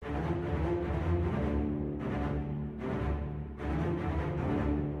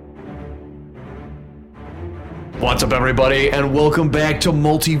What's up, everybody, and welcome back to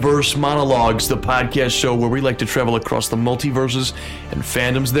Multiverse Monologues, the podcast show where we like to travel across the multiverses and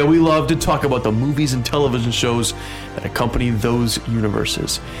fandoms that we love to talk about the movies and television shows that accompany those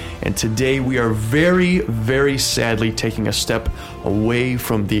universes. And today we are very, very sadly taking a step away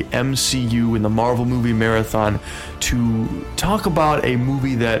from the MCU and the Marvel movie marathon to talk about a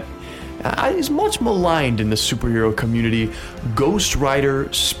movie that is much maligned in the superhero community, Ghost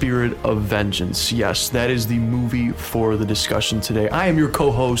Rider: Spirit of Vengeance. Yes, that is the movie for the discussion today. I am your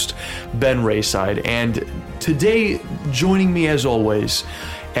co-host, Ben Rayside, and today, joining me as always,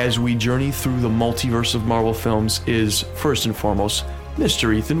 as we journey through the multiverse of Marvel films, is first and foremost,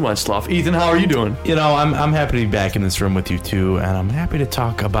 Mr. Ethan Westloff. Ethan, how are you doing? You know, I'm happy to be back in this room with you too, and I'm happy to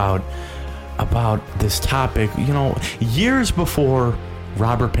talk about this topic. You know, years before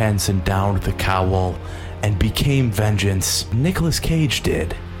Robert Pattinson donned the cowl and became Vengeance, Nicolas Cage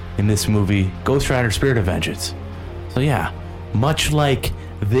did in this movie, Ghost Rider: Spirit of Vengeance. So yeah, much like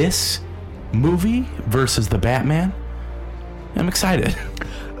this movie versus the Batman, I'm excited.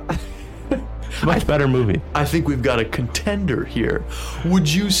 Much better movie. I think we've got a contender here. Would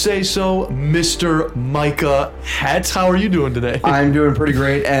you say so, Mr. Micah Hetz? How are you doing today? I'm doing pretty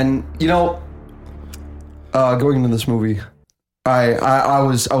great, and you know, going into this movie, I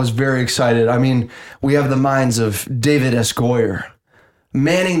was very excited. I mean, we have the minds of David S. Goyer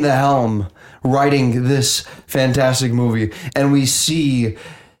manning the helm, writing this fantastic movie, and we see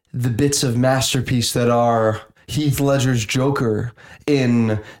the bits of masterpiece that are Heath Ledger's Joker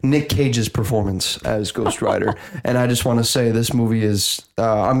in Nick Cage's performance as Ghost Rider. And I just want to say this movie is,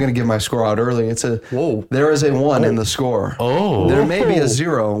 I'm going to give my score out early. There is a 1 in the score. Oh. There may be a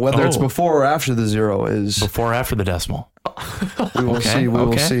 0, whether it's before or after the 0 is. Before or after the decimal? We will see.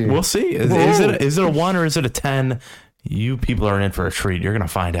 We'll see. Is it a 1 or is it a 10? You people are in for a treat. You're going to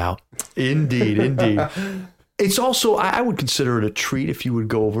find out. Indeed. It's also, I would consider it a treat if you would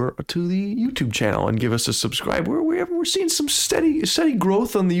go over to the YouTube channel and give us a subscribe. We're seeing some steady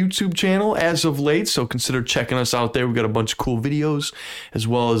growth on the YouTube channel as of late, so consider checking us out there. We've got a bunch of cool videos, as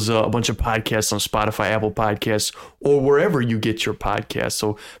well as a bunch of podcasts on Spotify, Apple Podcasts, or wherever you get your podcasts.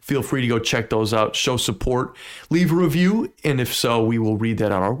 So feel free to go check those out, show support, leave a review, and if so, we will read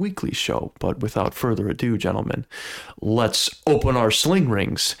that on our weekly show. But without further ado, gentlemen, let's open our sling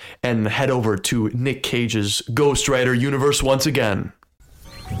rings and head over to Nick Cage's Ghost Rider universe once again.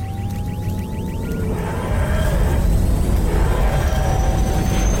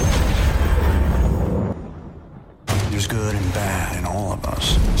 There's good and bad in all of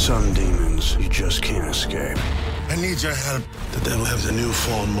us. Some demons you just can't escape. I need your help. The devil has a new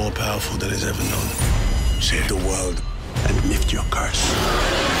form more powerful than he's ever known. Save the world and lift your curse.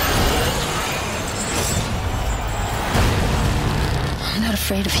 I'm not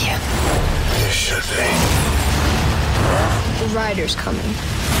afraid of you. You should be. The rider's coming.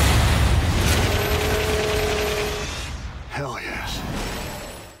 Hell yes.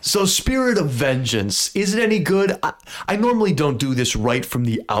 So, Spirit of Vengeance, is it any good? I normally don't do this right from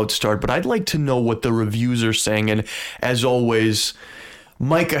the outstart, but I'd like to know what the reviews are saying. And as always,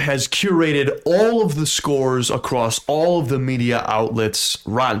 Micah has curated all of the scores across all of the media outlets,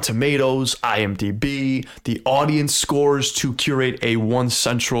 Rotten Tomatoes, IMDb, the audience scores to curate a one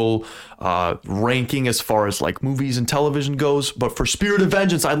central ranking as far as like movies and television goes. But for Spirit of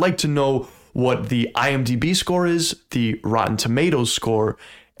Vengeance, I'd like to know what the IMDb score is, the Rotten Tomatoes score,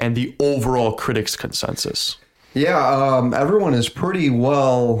 and the overall critics' consensus. Yeah, everyone is pretty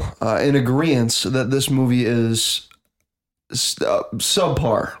well in agreement that this movie is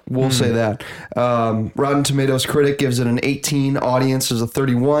subpar. We'll say that. Rotten Tomatoes critic gives it an 18, audience is a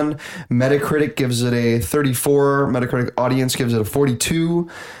 31, Metacritic gives it a 34, Metacritic audience gives it a 42.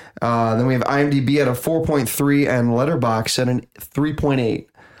 Then we have IMDb at a 4.3 and Letterboxd at a 3.8.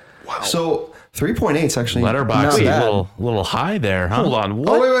 Wow. So 3.8 is actually Letterboxd a little high there, huh? Hold on. What?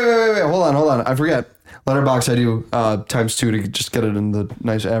 Oh, wait. Hold on. I forget. Letterboxd I do times 2 to just get it in the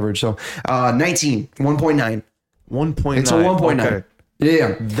nice average. So 19, 1.9. 1.9. It's a 1.9. Okay.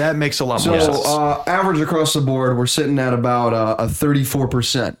 Yeah. That makes a lot more sense. So average across the board, we're sitting at about a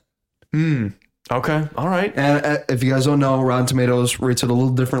 34%. Okay. All right. And if you guys don't know, Rotten Tomatoes rates it a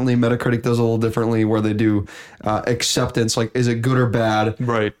little differently. Metacritic does a little differently, where they do acceptance, like is it good or bad?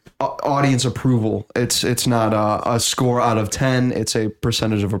 Right. Audience approval. It's not a score out of 10. It's a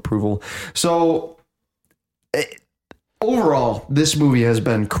percentage of approval. So overall, this movie has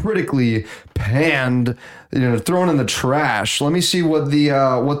been critically panned, thrown in the trash. Let me see what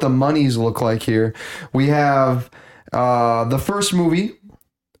the monies look like here. We have the first movie.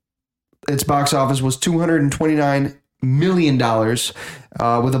 Its box office was $229 million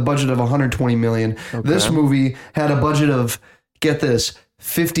with a budget of $120 million. This movie had a budget of, get this,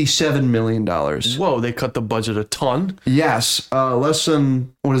 $57 million. Whoa, they cut the budget a ton. Yes, less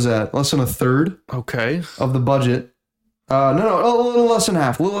than, what is that? Less than a third Okay. of the budget. No, a little less than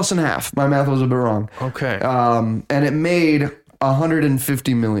half. My math was a bit wrong. Okay. And it made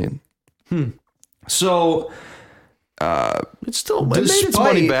 $150 million. So It made its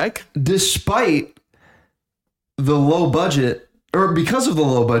money back. Despite the low budget, or because of the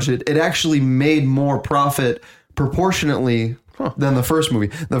low budget, it actually made more profit proportionately than the first movie.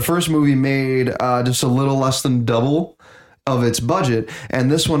 The first movie made just a little less than double of its budget,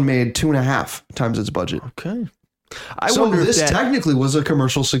 and this one made 2.5 times its budget. Okay. So this technically was a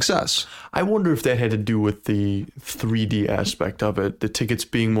commercial success. I wonder if that had to do with the 3D aspect of it, the tickets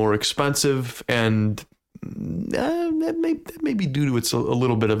being more expensive, and that may be due to it's a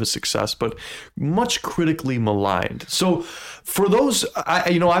little bit of a success, but much critically maligned. So for those,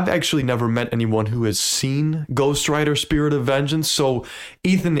 I've actually never met anyone who has seen Ghost Rider Spirit of Vengeance. So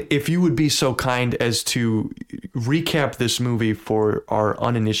Ethan, if you would be so kind as to recap this movie for our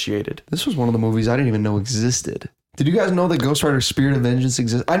uninitiated. This was one of the movies I didn't even know existed. Did you guys know that Ghost Rider Spirit of Vengeance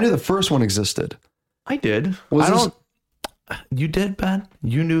exists? I knew the first one existed. I did. You did, Ben?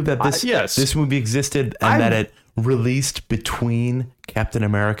 You knew that this movie existed and that it released between Captain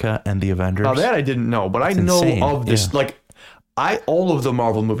America and the Avengers? Now that I didn't know, but I know of this. Yeah. All of the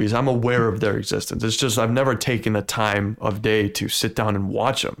Marvel movies, I'm aware of their existence. It's just I've never taken the time of day to sit down and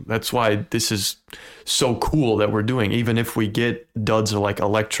watch them. That's why this is so cool that we're doing, even if we get duds like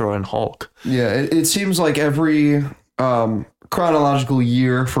Electro and Hulk. Yeah, it seems like every chronological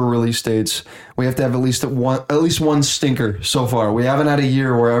year for release dates, we have to have at least one stinker so far. We haven't had a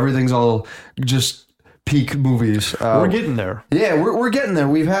year where everything's all just peak movies. We're getting there. Yeah, we're getting there.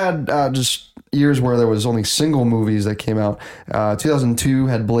 We've had just years where there was only single movies that came out. 2002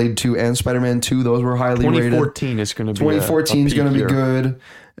 had Blade 2 and Spider-Man 2. Those were highly rated. 2014 is going to be 2014 is going to be good.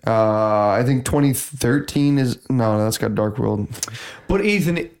 I think 2013 that's got Dark World. But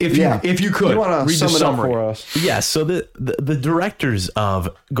Ethan, if you could read the summary for us. Yes, so the directors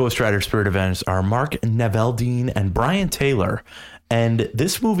of Ghost Rider Spirit of Vengeance are Mark Neveldine and Brian Taylor. And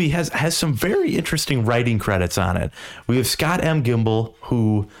this movie has some very interesting writing credits on it. We have Scott M. Gimble,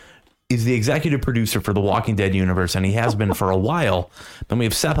 who is the executive producer for the Walking Dead universe, and he has been for a while. Then we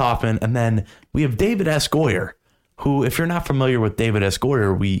have Seth Hoffman, and then we have David S. Goyer, who, if you're not familiar with David S.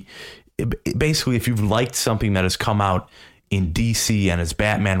 Goyer, basically, if you've liked something that has come out in DC and is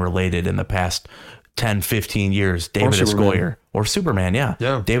Batman related in the past 10, 15 years, David S. Goyer, or Superman, yeah.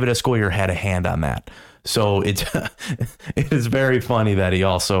 David S. Goyer had a hand on that. So it is very funny that he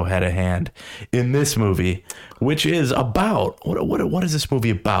also had a hand in this movie, which is about, what is this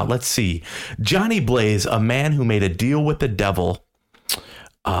movie about? Let's see. Johnny Blaze, a man who made a deal with the devil,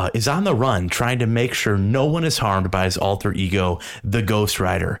 is on the run trying to make sure no one is harmed by his alter ego, the Ghost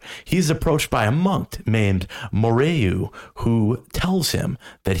Rider. He's approached by a monk named Moreu, who tells him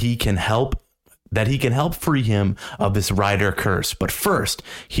that he can help free him of this rider curse. But first,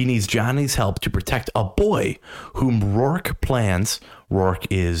 he needs Johnny's help to protect a boy whom Rourke plans. Rourke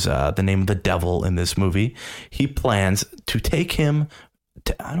is the name of the devil in this movie. He plans to take him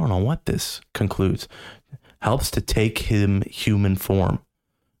to, I don't know what this concludes, helps to take him human form.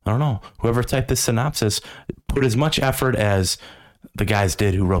 I don't know. Whoever typed this synopsis put as much effort as the guys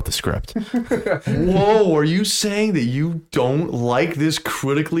did who wrote the script. Whoa, are you saying that you don't like this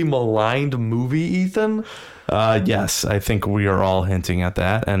critically maligned movie, Ethan? Yes, I think we are all hinting at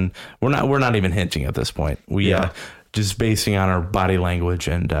that, and we're not even hinting at this point. We just basing on our body language.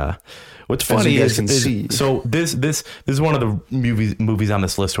 And what's funny is so this is one of the movies on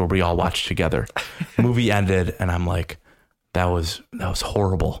this list where we all watched together. Movie ended, and I'm like, that was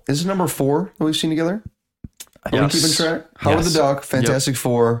horrible. Is it number 4 that we've seen together? Are we keeping track? Howard the Duck, Fantastic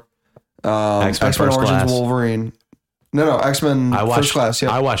Four, X-Men Origins Wolverine. No, X-Men First Class.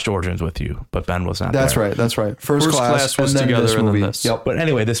 I watched Origins with you, but Ben was not That's there. right. First Class was together and then this. Yep. But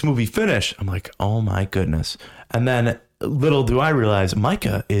anyway, this movie finished. I'm like, oh my goodness. And then little do I realize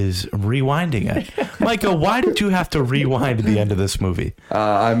Micah is rewinding it. Micah, why did you have to rewind the end of this movie?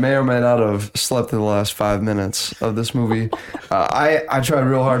 I may or may not have slept in the last 5 minutes of this movie. I tried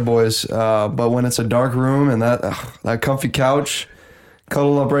real hard, boys. But when it's a dark room and that comfy couch,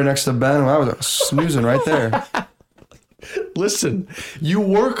 cuddled up right next to Ben, I was snoozing right there. Listen, you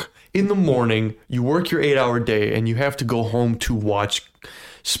work in the morning, you work your 8-hour day, and you have to go home to watch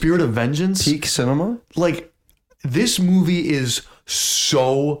Spirit of Vengeance. Peak cinema? Like, this movie is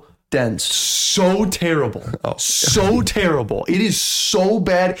so dense. So terrible. So terrible. It is so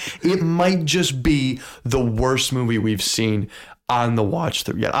bad. It might just be the worst movie we've seen on the watch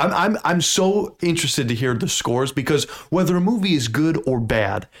through yet. I'm so interested to hear the scores, because whether a movie is good or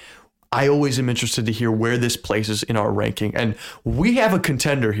bad, I always am interested to hear where this places in our ranking. And we have a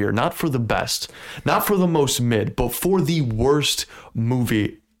contender here, not for the best, not for the most mid, but for the worst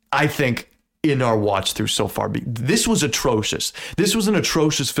movie, I think, in our watch through so far. This was atrocious. This was an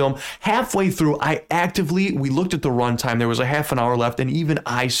atrocious film. Halfway through, we looked at the runtime. There was a half an hour left, and even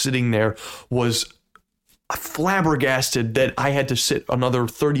I sitting there was flabbergasted that I had to sit another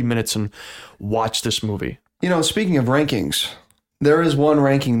 30 minutes and watch this movie. You know, speaking of rankings, there is one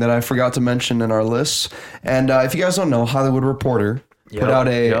ranking that I forgot to mention in our lists. And if you guys don't know, Hollywood Reporter put out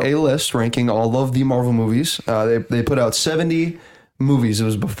a list ranking all of the Marvel movies. They put out 70 movies. It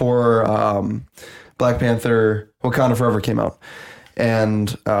was before Black Panther, Wakanda Forever came out.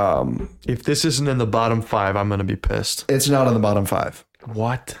 And if this isn't in the bottom 5, I'm going to be pissed. It's not in the bottom 5.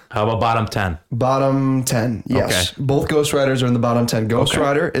 What? How about bottom 10? Bottom 10, yes. Okay. Both Ghost Riders are in the bottom 10. Ghost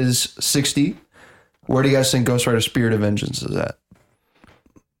Rider is 60. Where do you guys think Ghost Rider Spirit of Vengeance is at?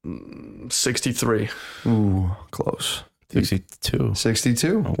 63. Ooh, close. 62.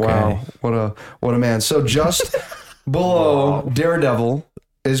 62? Okay. Wow. What a man. So just below Daredevil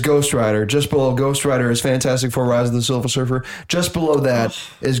is Ghost Rider. Just below Ghost Rider is Fantastic Four: Rise of the Silver Surfer. Just below that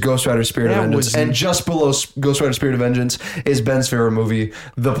is Ghost Rider Spirit of Vengeance. And just below Ghost Rider Spirit of Vengeance is Ben's favorite movie,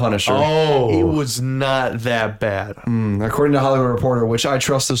 The Punisher. Oh, it was not that bad. According to Hollywood Reporter, which I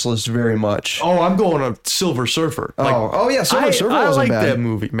trust this list very much. Oh, I'm going to Silver Surfer. Yeah, Silver Surfer I wasn't like bad. that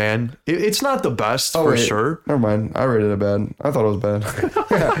movie, man. It's not the best for sure. Never mind. I rated it bad. I thought it was bad.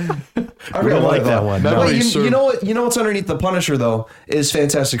 I don't like that one. No. Wait, you know what? You know what's underneath The Punisher though is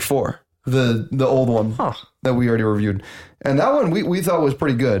Fantastic Four, the old one that we already reviewed, and that one we thought was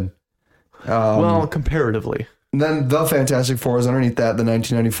pretty good. Well, comparatively. Then the Fantastic Four is underneath that, the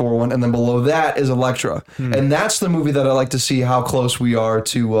 1994 one, and then below that is Elektra, and that's the movie that I like to see how close we are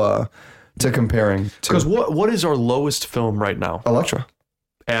to comparing. Because what is our lowest film right now? Elektra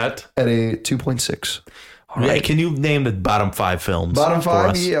At a 2.6. Yeah, can you name the bottom 5 films? Bottom 5, for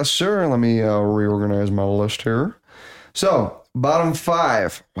us? yes, sir. Let me reorganize my list here. So, bottom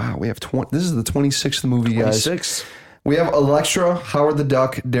 5. Wow, we have 20. This is the 26th movie, guys. 26. We have Elektra, Howard the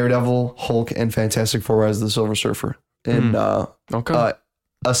Duck, Daredevil, Hulk, and Fantastic Four: Rise of the Silver Surfer in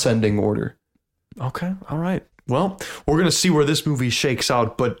ascending order. Okay, all right. Well, we're gonna see where this movie shakes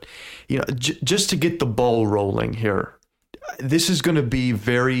out, but just to get the ball rolling here. This is going to be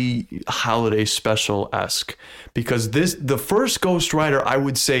very holiday special-esque, because the first Ghost Rider, I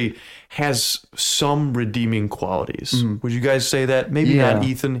would say, has some redeeming qualities. Would you guys say that? Maybe not,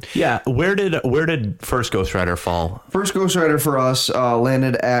 Ethan. Yeah. Where did first Ghost Rider fall? First Ghost Rider for us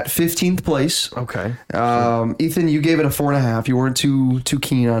landed at 15th place. Okay. Ethan, you gave it a 4.5. You weren't too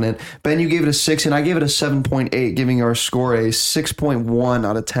keen on it. Ben, you gave it a 6, and I gave it a 7.8, giving our score a 6.1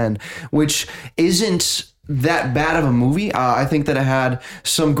 out of 10, which isn't that bad of a movie. I think that it had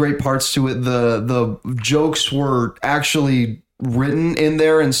some great parts to it. The jokes were actually written in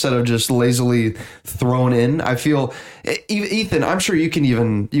there instead of just lazily thrown in. I feel, Ethan, I'm sure you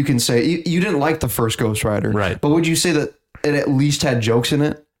can say you didn't like the first Ghost Rider, right? But would you say that it at least had jokes in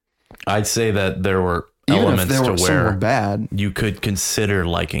it? I'd say that there were even elements if to some were where bad, you could consider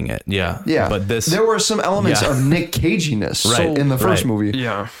liking it. Yeah. But there were some elements of Nick Caginess in the first movie.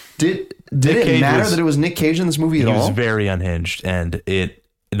 Yeah. Did it matter that it was Nick Cage in this movie at all? He was very unhinged, and it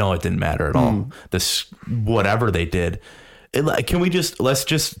didn't matter at all. This, whatever they did, let's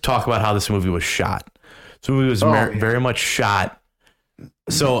just talk about how this movie was shot. This movie was very much shot.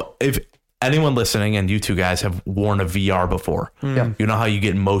 So if anyone listening, and you two guys have worn a VR before, you know how you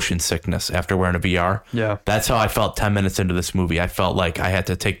get motion sickness after wearing a VR? Yeah. That's how I felt 10 minutes into this movie. I felt like I had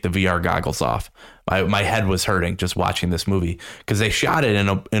to take the VR goggles off. My head was hurting just watching this movie, because they shot it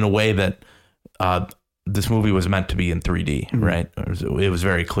in a way that this movie was meant to be in 3D, right? It was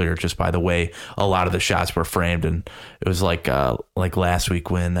very clear just by the way a lot of the shots were framed, and it was like last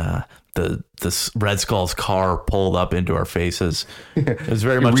week when the Red Skull's car pulled up into our faces. It was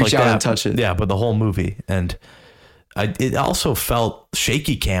very much like that. And touch it. Yeah, but the whole movie, and it also felt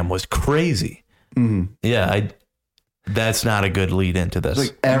shaky cam was crazy. Yeah, that's not a good lead into this.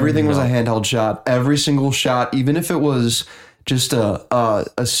 Like everything was a handheld shot. Every single shot, even if it was just a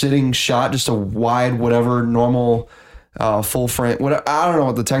sitting shot, just a wide, whatever, normal full frame. What I don't know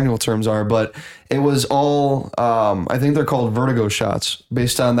what the technical terms are, but it was all. I think they're called vertigo shots,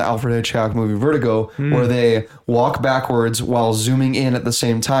 based on the Alfred Hitchcock movie Vertigo, where they walk backwards while zooming in at the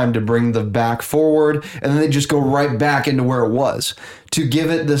same time to bring the back forward, and then they just go right back into where it was to give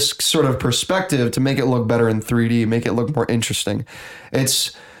it this sort of perspective to make it look better in 3D, make it look more interesting.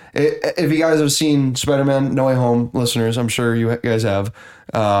 If you guys have seen Spider-Man No Way Home, listeners, I'm sure you guys have,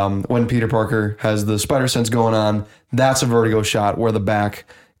 when Peter Parker has the spider sense going on, that's a vertigo shot where the back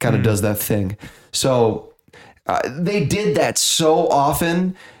kind of does that thing. So they did that so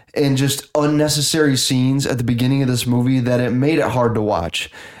often in just unnecessary scenes at the beginning of this movie that it made it hard to watch.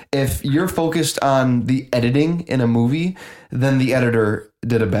 If you're focused on the editing in a movie, then the editor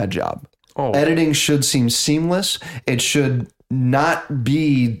did a bad job. Editing should seem seamless. It should not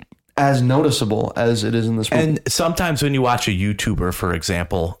be as noticeable as it is in this movie. And sometimes when you watch a YouTuber, for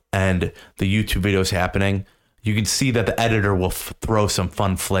example, and the YouTube video is happening, you can see that the editor will throw some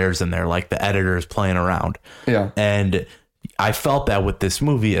fun flares in there, like the editor is playing around. Yeah. And I felt that with this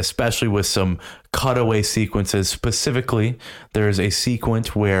movie, especially with some cutaway sequences. Specifically, there's a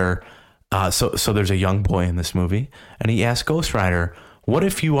sequence where, so there's a young boy in this movie, and he asks Ghost Rider, what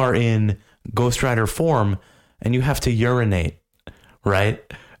if you are in Ghost Rider form and you have to urinate? Right?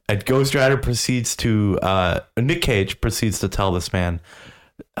 And Ghost Rider proceeds to, Nick Cage proceeds to tell this man,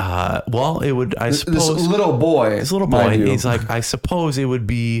 well, it would, I suppose. This little boy. He's like, I suppose it would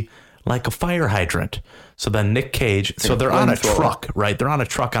be like a fire hydrant. So then Nick Cage, so they're on a truck, right? They're on a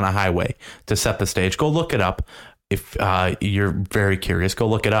truck on a highway to set the stage. Go look it up. If you're very curious, go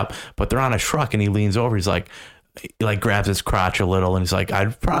look it up. But they're on a truck and he leans over. He's like, he like grabs his crotch a little and he's like,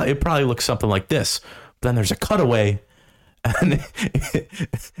 it probably looks something like this. Then there's a cutaway. And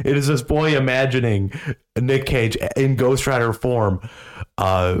it is this boy imagining Nick Cage in Ghost Rider form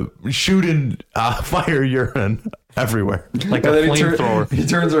shooting fire urine everywhere like a flamethrower. He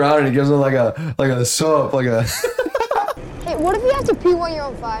turns around and he gives him like a soap, like a. Hey, what if you have to pee while you're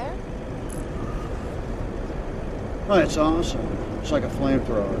on fire? Oh, it's awesome. It's like a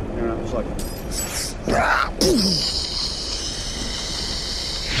flamethrower. You know, it's like.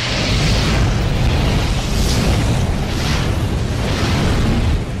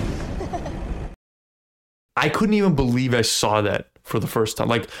 I couldn't even believe I saw that for the first time.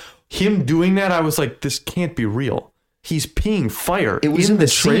 Like him doing that, I was like, this can't be real. He's peeing fire. It was in the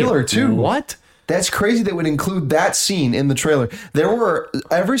trailer too. What? That's crazy they would include that scene in the trailer. There were,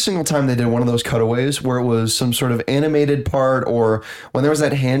 every single time they did one of those cutaways where it was some sort of animated part, or when there was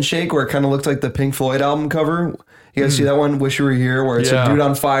that handshake where it kind of looked like the Pink Floyd album cover. You guys see that one, Wish You Were Here, where it's a dude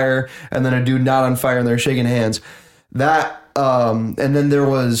on fire and then a dude not on fire and they're shaking hands. That, and then there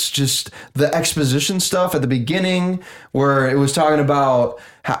was just the exposition stuff at the beginning where it was talking about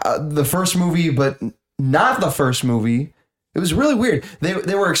the first movie, but not the first movie. It was really weird.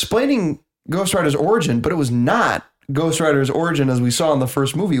 They were explaining Ghost Rider's origin, but it was not Ghost Rider's origin as we saw in the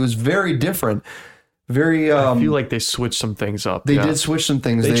first movie. It was very different. Very. I feel like they switched some things up. They did switch some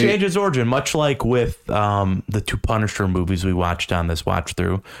things. They changed his origin, much like with the two Punisher movies we watched on this watch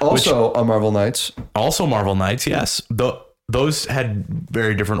through. Also, a Marvel Knights. Also, Marvel Knights. Yes, those had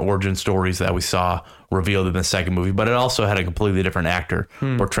very different origin stories that we saw revealed in the second movie, but it also had a completely different actor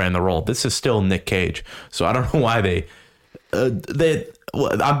portraying the role. This is still Nick Cage, so I don't know why they.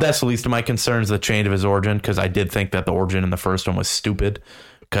 That's the least of my concerns, the change of his origin, because I did think that the origin in the first one was stupid,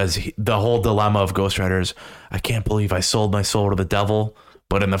 because the whole dilemma of Ghost Rider is, I can't believe I sold my soul to the devil,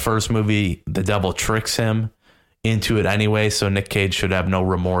 but in the first movie, the devil tricks him into it anyway, so Nick Cage should have no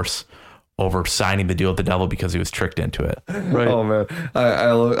remorse over signing the deal with the devil because he was tricked into it. Right. Oh man,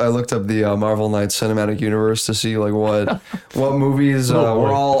 I looked up the Marvel Knights cinematic universe to see like what movies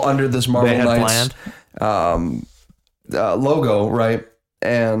were all under this Marvel Knights logo, right?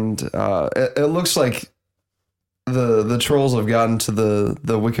 And it looks like the trolls have gotten to the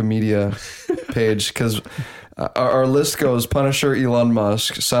Wikimedia page, because our list goes Punisher, Elon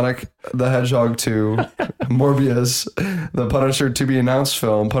Musk, Sonic the Hedgehog 2, Morbius, the Punisher to be announced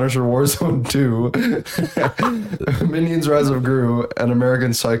film, Punisher Warzone 2, Minions Rise of Gru, and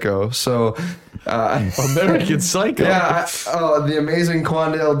American Psycho. So American Psycho. Yeah, the amazing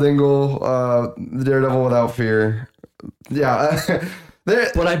Quandale Dingle, Daredevil Without Fear. Yeah.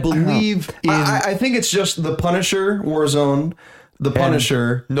 But I believe I think it's just the Punisher Warzone, the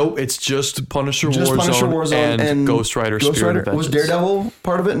Punisher. No, it's just Punisher Punisher Warzone and Ghost Rider Spirit of Vengeance. Was Daredevil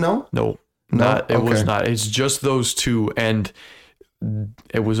part of it? No? No, it was not. It's just those two. And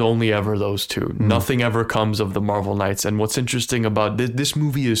it was only ever those two. Nothing ever comes of the Marvel Knights. And what's interesting about this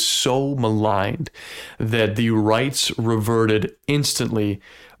movie is so maligned that the rights reverted instantly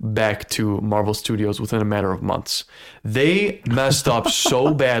back to Marvel Studios within a matter of months. They messed up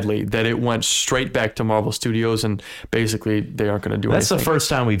so badly that it went straight back to Marvel Studios, and basically they aren't going to do anything. That's the first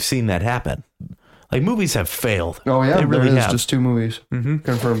time we've seen that happen. Like, movies have failed. Oh yeah, they really there is have. just 2 movies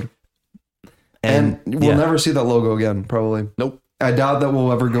confirmed. And we'll never see that logo again, probably. Nope. I doubt that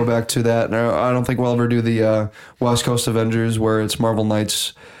we'll ever go back to that. I don't think we'll ever do the West Coast Avengers where it's Marvel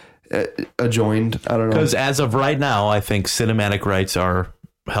Knights adjoined. I don't know. Because as of right now, I think cinematic rights are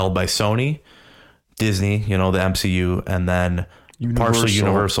held by Sony, Disney, the MCU, and then partially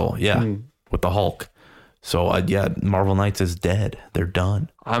Universal. Yeah, with the Hulk. So, Marvel Knights is dead. They're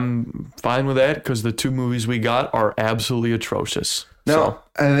done. I'm fine with that because the 2 movies we got are absolutely atrocious. Now,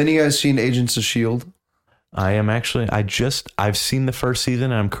 have any of you guys seen Agents of S.H.I.E.L.D.? I am actually, I've seen the first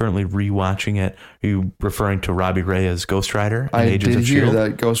season and I'm currently rewatching it. Are you referring to Robbie Ray as Ghost Rider in Agents of S.H.I.E.L.D.? I did hear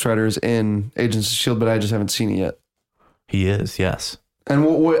that Ghost Rider is in Agents of S.H.I.E.L.D., but I just haven't seen it yet. He is, yes. And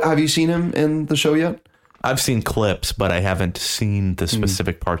what have you seen him in the show yet? I've seen clips, but I haven't seen the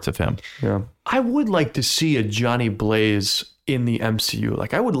specific parts of him. Yeah. I would like to see a Johnny Blaze in the MCU.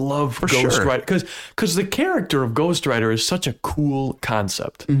 Like, I would love Ghost Rider because the character of Ghost Rider is such a cool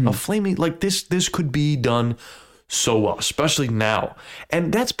concept. A flaming, like this could be done so well, especially now.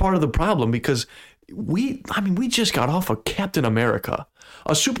 And that's part of the problem because we just got off of Captain America,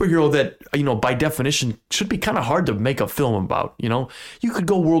 a superhero that, by definition should be kind of hard to make a film about. You could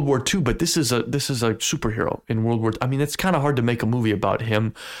go World War II, but this is a superhero in World War. It's kind of hard to make a movie about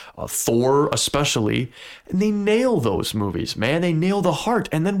him, Thor especially. And they nail those movies, man. They nail the heart.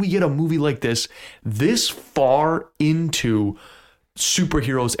 And then we get a movie like this far into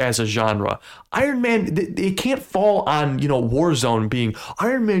superheroes as a genre. Iron Man, it can't fall on, Warzone being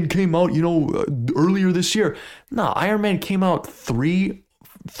Iron Man came out, earlier this year. No, Iron Man came out three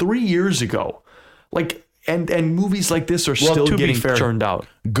years ago. Like, and movies like this are still getting churned out.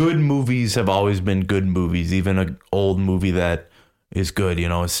 Good movies have always been good movies. Even an old movie that is good,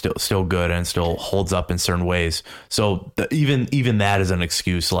 is still good and still holds up in certain ways. So even that is an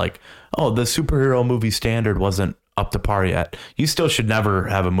excuse. Like, oh, the superhero movie standard wasn't up to par yet. You still should never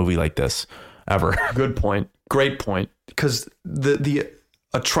have a movie like this ever. Good point. Great point. Because the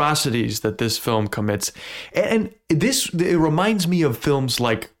atrocities that this film commits, and it reminds me of films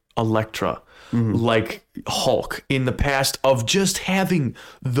like Elektra, like Hulk in the past, of just having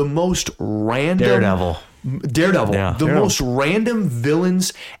the most random Daredevil, most random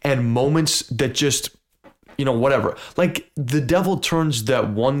villains and moments that just, whatever. Like, the devil turns that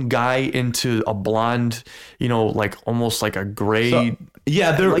one guy into a blonde, like almost like a gray.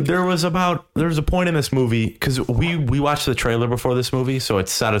 There was a point in this movie because we watched the trailer before this movie, so it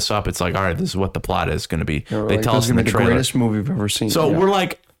set us up. It's like, all right, this is what the plot is going to be. They tell us in the trailer. The greatest movie we've ever seen. So we're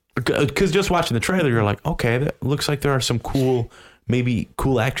like, because just watching the trailer, you're like, okay, that looks like there are some cool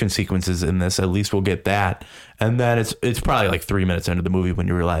action sequences in this. At least we'll get that. And then it's probably like 3 minutes into the movie when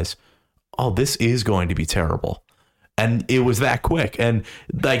you realize, oh, this is going to be terrible. And it was that quick. And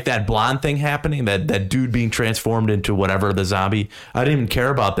like that blonde thing happening, that dude being transformed into whatever, the zombie, I didn't even care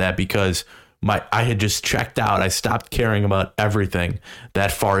about that because I had just checked out. I stopped caring about everything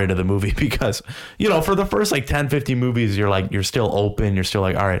that far into the movie because, for the first like 10, 15 movies, you're still open. You're still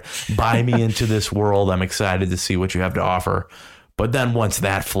like, all right, buy me into this world. I'm excited to see what you have to offer. But then once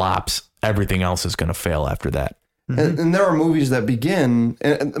that flops, everything else is going to fail after that. And there are movies that begin,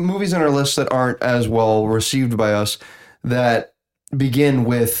 and movies on our list that aren't as well received by us, that begin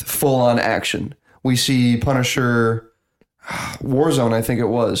with full-on action. We see Punisher, Warzone, I think it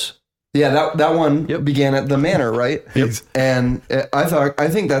was. Yeah, that one began at the Manor, right? Yep. And I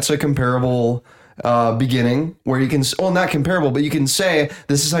think that's a comparable beginning where you can, well, not comparable, but you can say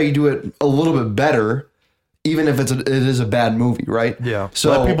this is how you do it a little bit better, even if it is a bad movie, right? Yeah. So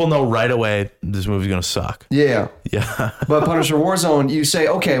let people know right away this movie's going to suck. Yeah. Yeah. But Punisher Warzone, you say,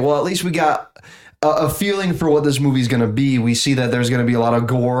 okay, well, at least we got a feeling for what this movie's going to be. We see that there's going to be a lot of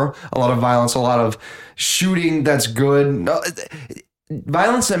gore, a lot of violence, a lot of shooting that's good.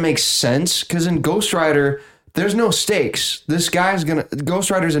 Violence that makes sense, because in Ghost Rider, there's no stakes. Ghost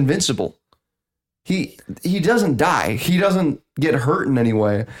Rider's invincible. He doesn't die. He doesn't get hurt in any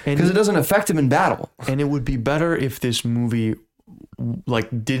way because it doesn't affect him in battle. And it would be better if this movie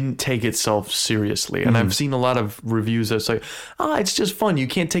like didn't take itself seriously. And I've seen a lot of reviews that say, it's just fun. You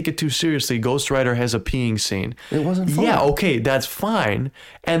can't take it too seriously. Ghost Rider has a peeing scene. It wasn't fun. Yeah, okay, that's fine.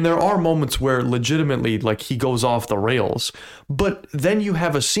 And there are moments where legitimately like he goes off the rails. But then you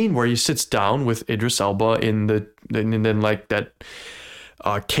have a scene where he sits down with Idris Elba in like that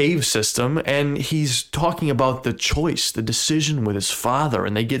cave system, and he's talking about the choice, the decision with his father,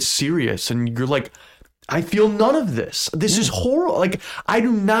 and they get serious, and you're like, I feel none of this. This is horrible. Like, I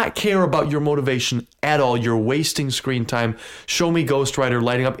do not care about your motivation at all. You're wasting screen time. Show me Ghost Rider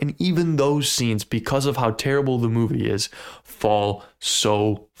lighting up. And even those scenes, because of how terrible the movie is, fall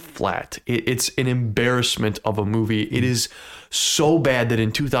so flat. It's an embarrassment of a movie. It is so bad that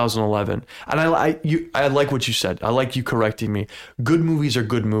in 2011, and I like what you said. I like you correcting me. Good movies are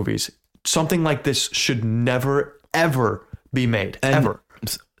good movies. Something like this should never, ever be made. Ever.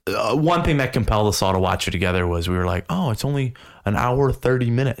 One thing that compelled us all to watch it together was we were like, oh, it's only an hour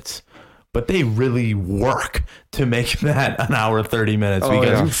 30 minutes. But they really work to make that an hour 30 minutes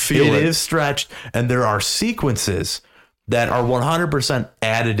because it is stretched, and there are sequences that are 100%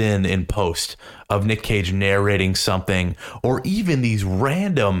 added in post of Nick Cage narrating something, or even these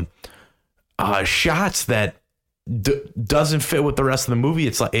random shots that doesn't fit with the rest of the movie.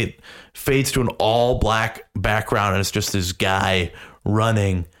 It's like it fades to an all black background, and it's just this guy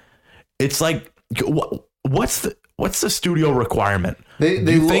running. It's like, what's the studio requirement? Do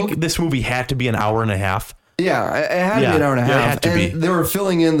you think this movie had to be an hour and a half? Yeah, it had to be an hour and a half. It had to be. They were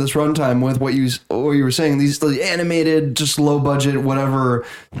filling in this runtime with what you were saying, these animated, just low budget, whatever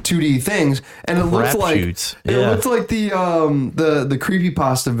 2D things, and it looked like shoots. It looked like the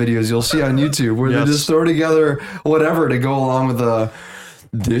creepypasta videos you'll see on YouTube where they just throw together whatever to go along with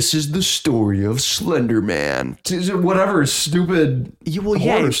this is the story of Slender Man. Whatever stupid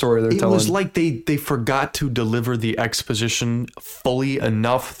horror story they're telling. It was like they forgot to deliver the exposition fully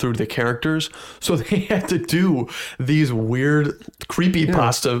enough through the characters, so they had to do these weird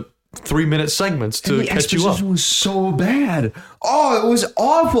creepypasta 3-minute segments to catch you up. The exposition was so bad. Oh, it was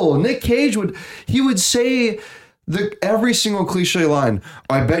awful. Nick Cage would say every single cliche line.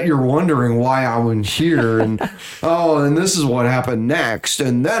 I bet you're wondering why I'm here, and and this is what happened next,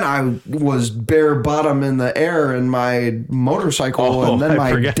 and then I was bare bottom in the air in my motorcycle, and then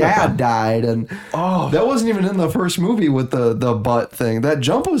my dad died, and that wasn't even in the first movie with the butt thing. That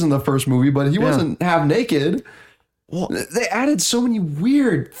jump was in the first movie, but he wasn't half naked. Well, they added so many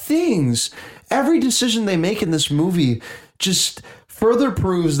weird things. Every decision they make in this movie just further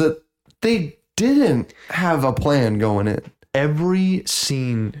proves that they didn't have a plan going in. Every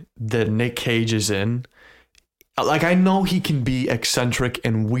scene that Nick Cage is in, like, I know he can be eccentric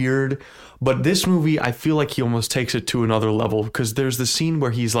and weird, but this movie, I feel like he almost takes it to another level, because there's the scene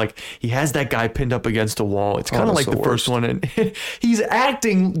where he has that guy pinned up against a wall. It's kind of like the first one, and he's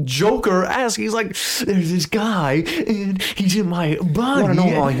acting Joker-esque. He's like, there's this guy, and he's in my body. I want to know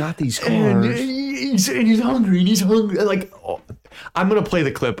how I got these cars. And he's hungry, Like, I'm going to play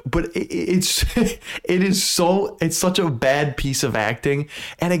the clip, but it's such a bad piece of acting.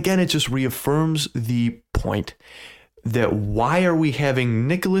 And again, it just reaffirms the point that why are we having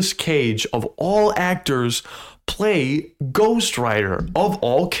Nicolas Cage, of all actors, play Ghost Rider, of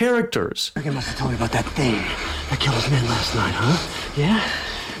all characters? Rick must have told me about that thing that killed his man last night, huh? Yeah?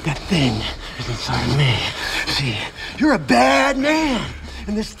 That thing is inside of me. See, you're a bad man.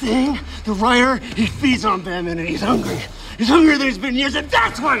 And this thing, the Rider, he feeds on Batman, and he's hungry. He's hungrier than he's been in years, and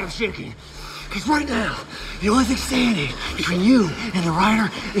that's why I'm shaking. Because right now, the only thing standing between you and the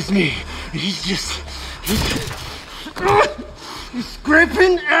Rider is me. And he's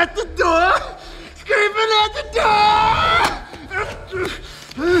scraping at the door! Scraping at the door!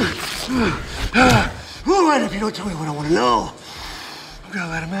 All right, if you don't tell me what I want to know, I'm gonna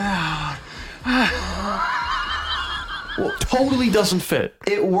let him out. Well, totally doesn't fit.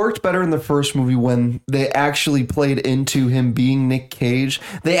 It worked better in the first movie when they actually played into him being Nick Cage.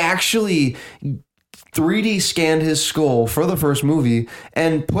 They actually 3D scanned his skull for the first movie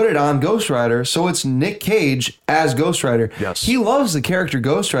and put it on Ghost Rider, so it's Nick Cage as Ghost Rider. Yes. He loves the character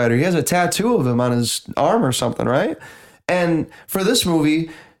Ghost Rider. He has a tattoo of him on his arm or something, right? And for this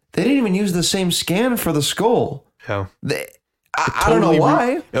movie, they didn't even use the same scan for the skull. Yeah. I don't know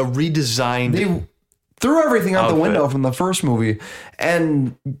why. Redesigned. They threw everything out the window from the first movie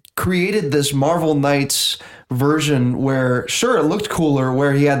and created this Marvel Knights version where, sure, it looked cooler,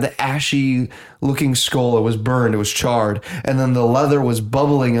 where he had the ashy looking skull. It was burned, it was charred, and then the leather was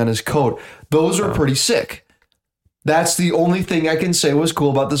bubbling on his coat. Those are pretty sick. That's the only thing I can say was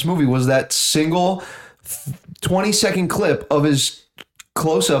cool about this movie, was that single 20-second clip of his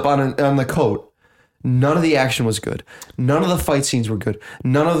close-up on the coat. None of the action was good. None of the fight scenes were good.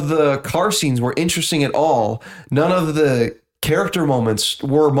 None of the car scenes were interesting at all. None of the character moments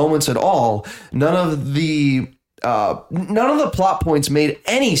were moments at all. None of the plot points made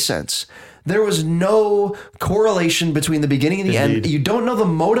any sense. There was no correlation between the beginning and the end. You don't know the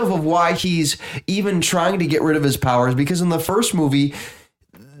motive of why he's even trying to get rid of his powers, because in the first movie,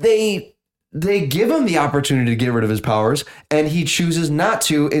 they give him the opportunity to get rid of his powers, and he chooses not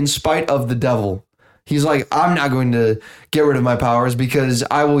to in spite of the devil. He's like, I'm not going to get rid of my powers because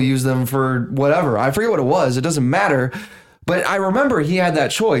I will use them for whatever. I forget what it was. It doesn't matter. But I remember he had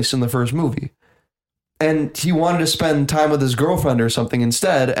that choice in the first movie. And he wanted to spend time with his girlfriend or something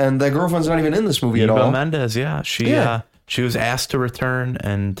instead. And that girlfriend's not even in this movie at all. Eva Mendes, yeah. She was asked to return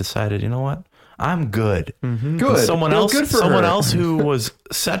and decided, you know what? I'm good. Mm-hmm. Good. Someone else who was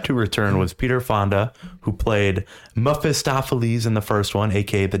set to return was Peter Fonda, who played Mephistopheles in the first one,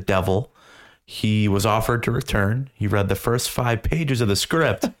 aka the devil. He was offered to return. He read the first 5 pages of the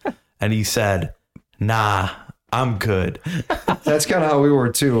script and he said, nah, I'm good. That's kind of how we were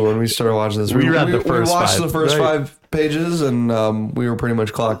too when we started watching this. We watched the first 5 pages and we were pretty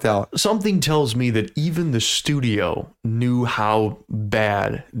much clocked out. Something tells me that even the studio knew how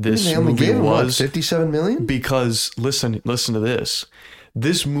bad this they only movie gave him, was. What, $57 million? Because listen to this.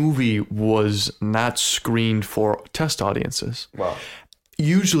 This movie was not screened for test audiences. Wow.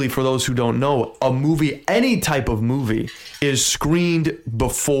 Usually, for those who don't know, a movie, any type of movie, is screened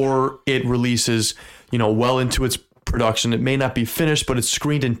before it releases, well into its production. It may not be finished, but it's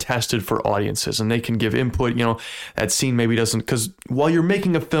screened and tested for audiences, and they can give input. That scene maybe doesn't, because while you're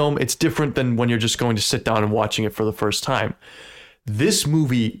making a film, it's different than when you're just going to sit down and watching it for the first time. This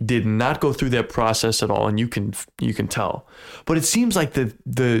movie did not go through that process at all, and you can tell. But it seems like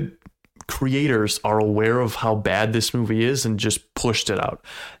the creators are aware of how bad this movie is and just pushed it out.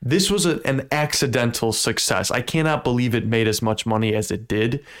 This was an accidental success. I cannot believe it made as much money as it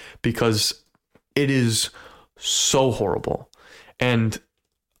did, because it is so horrible. And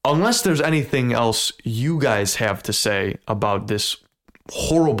unless there's anything else you guys have to say about this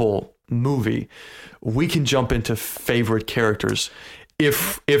horrible movie, we can jump into favorite characters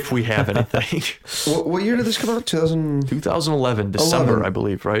if we have anything. What year did this come out? 2011, December, I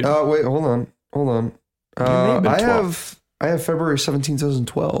believe, right? Wait, hold on. I have February 17,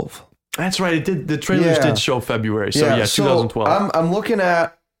 2012. That's right. It did. The trailers did show February. So 2012. I'm looking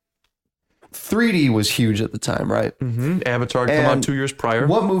at 3D was huge at the time, right? Mm-hmm. Avatar came out 2 years prior.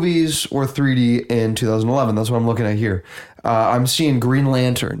 What movies were 3D in 2011? That's what I'm looking at here. I'm seeing Green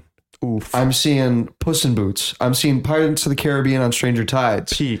Lantern. Oof. I'm seeing Puss in Boots. I'm seeing Pirates of the Caribbean on Stranger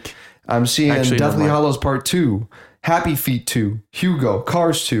Tides. Peak. I'm seeing Deathly Hallows Part 2, Happy Feet 2, Hugo,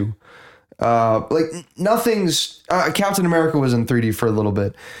 Cars 2. Nothing's... Captain America was in 3D for a little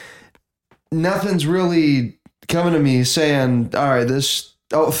bit. Nothing's really coming to me saying, all right, this...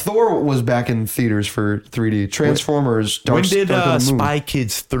 Oh, Thor was back in theaters for 3D. Transformers. When did Spy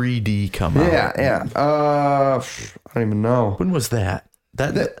Kids 3D come out? Yeah. I don't even know. When was that?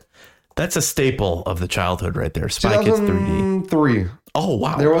 That's a staple of the childhood right there. Spy Kids 3D. 3. Oh,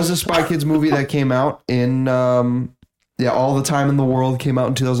 wow. There was a Spy Kids movie that came out in, All the Time in the World came out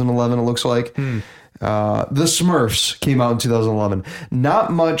in 2011, it looks like. The Smurfs came out in 2011. Not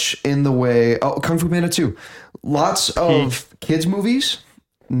much in the way... Oh, Kung Fu Panda 2. Lots of kids movies.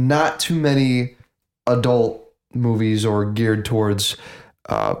 Not too many adult movies or geared towards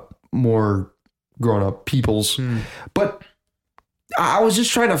more grown-up peoples. But I was just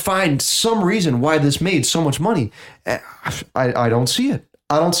trying to find some reason why this made so much money. I don't see it.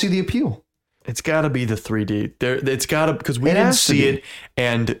 I don't see the appeal. It's got to be the 3D. It's got to, because we didn't see it,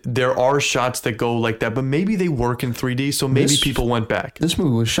 and there are shots that go like that, but maybe they work in 3D, so maybe people went back. This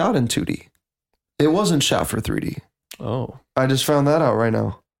movie was shot in 2D. It wasn't shot for 3D. Oh. I just found that out right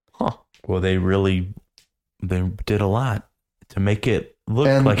now. Huh. Well, they did a lot to make it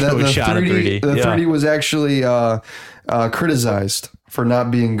look like it was shot in 3D. The 3D was actually criticized for not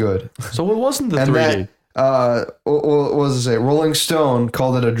being good. So it wasn't the 3D. What does it say? Rolling Stone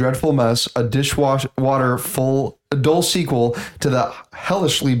called it a dreadful mess, a dishwater full dull sequel to the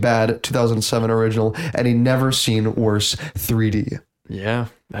hellishly bad 2007 original, and he never seen worse 3D. Yeah,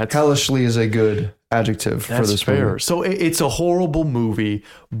 that's hellishly is a good adjective for this movie. So it's a horrible movie,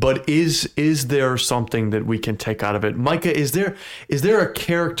 but is there something that we can take out of it? Micah, is there a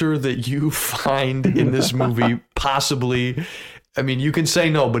character that you find in this movie possibly? I mean, you can say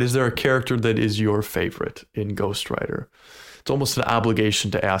no, but is there a character that is your favorite in Ghost Rider? It's almost an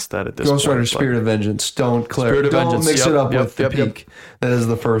obligation to ask that at this point. Ghost Rider: Spirit of Vengeance. Don't mix it up with the Peak. That is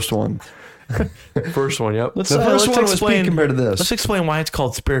the first one. First one, yep. The first one was peak compared to this. Let's explain why it's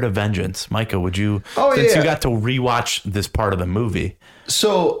called Spirit of Vengeance. Micah, would you? Oh, since yeah. you got to rewatch this part of the movie.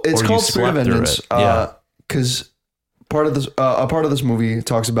 So it's Or you called Spirit of slept through Vengeance it. Yeah. because a part of this movie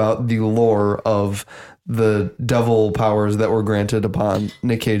talks about the lore of the devil powers that were granted upon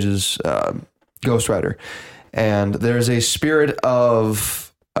Nick Cage's Ghost Rider, and there's a spirit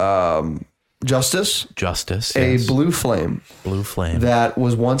of justice, A blue flame that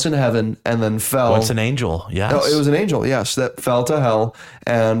was once in heaven and then fell. Once an angel, yes. Oh, it was an angel, yes, that fell to hell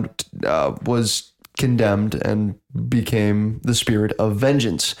and was condemned and became the spirit of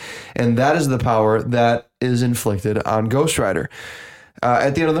vengeance. And that is the power that is inflicted on Ghost Rider.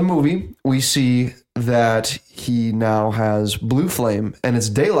 At the end of the movie, we see that he now has blue flame and it's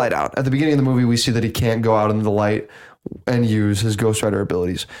daylight out. At the beginning of the movie, we see that he can't go out into the light and use his Ghost Rider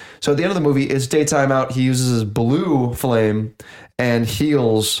abilities. So at the end of the movie, it's daytime out. He uses his blue flame and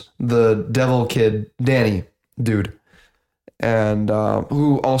heals the devil kid, Danny, dude. And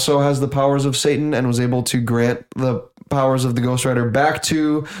who also has the powers of Satan and was able to grant the powers of the Ghost Rider back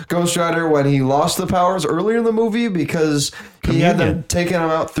to Ghost Rider when he lost the powers earlier in the movie because he had them taken him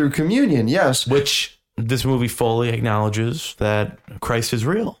out through communion. Yes. Which this movie fully acknowledges that Christ is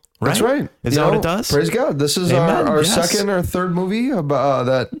real. Right? That's right. Is that what it does? Praise God. This is Amen, our yes. second or third movie about,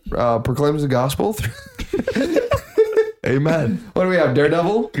 that proclaims the gospel. Amen. What do we have?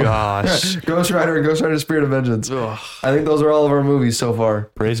 Daredevil? Gosh. Ghost Rider and Ghost Rider Spirit of Vengeance. Ugh. I think those are all of our movies so far.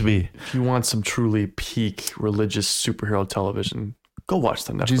 Praise be. If you want some truly peak religious superhero television, go watch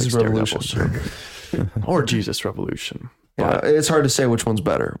the Netflix Jesus Daredevil Revolution. show. Or Jesus Revolution. Yeah, But, it's hard to say which one's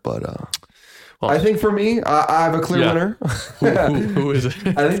better, but I think for me, I have a clear winner. who is it?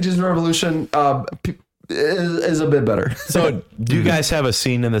 I think Jesus Revolution is a bit better. So, do you guys have a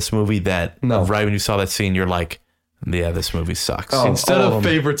scene in this movie that No. right when you saw that scene, you're like, yeah, this movie sucks? Oh. Instead all of of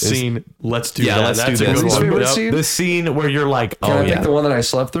them. favorite scene, let's do that. let's That's do a this good Least one. favorite Yep. scene? The scene where you're like, Can oh, I yeah, pick the one that I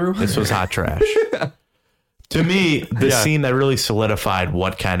slept through? this was hot trash. To me, the scene that really solidified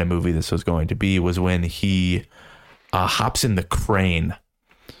what kind of movie this was going to be was when he hops in the crane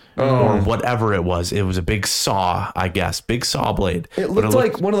or whatever it was. It was a big saw, I guess, big saw blade. It But looked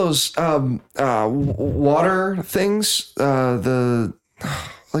like one of those water things, the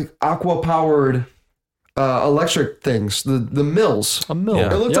like aqua powered electric things, the mills. A mill.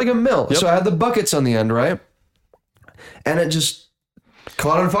 Yeah. It looked Yep. like a mill. Yep. So I had the buckets on the end, right? And it just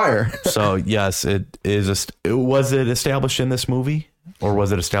caught on fire. So yes, it is. Was it established in this movie, or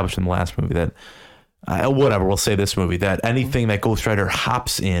was it established in the last movie that, whatever? We'll say this movie that anything that Ghost Rider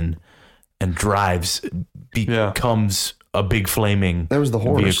hops in and drives becomes a big flaming. That was the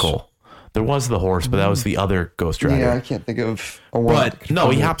horse. vehicle. There was the horse, but that was the other Ghost Rider. Yeah, I can't think of a one. But no,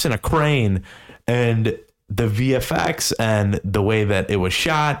 he hops in a crane, and the VFX and the way that it was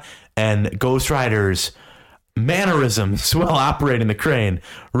shot and Ghost Rider's mannerisms while operating the crane,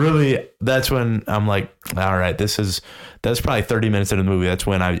 really, that's when I'm like, all right, that's probably 30 minutes into the movie. That's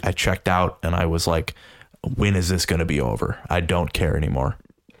when I checked out and I was like, when is this going to be over? I don't care anymore.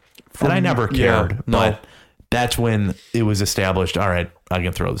 And I never cared, but that's when it was established, all right, I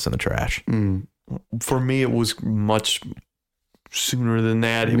can throw this in the trash. For me, it was much sooner than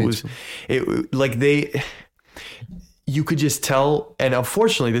that. You could just tell. And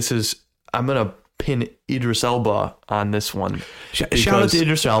unfortunately, I'm going to pin Idris Elba on this one. Shout out to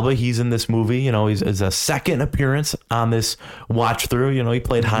Idris Elba. He's in this movie. You know, he's a second appearance on this watch through. You know, he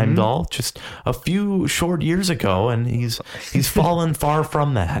played Heimdall just a few short years ago, and he's fallen far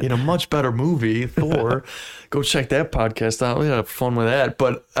from that. In a much better movie, Thor. Go check that podcast out. We had fun with that.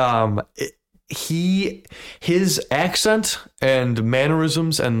 But his accent and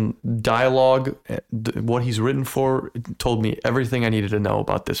mannerisms and dialogue, what he's written for, told me everything I needed to know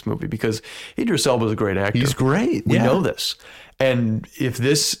about this movie, because Idris Elba is a great actor. He's great. We know this. And if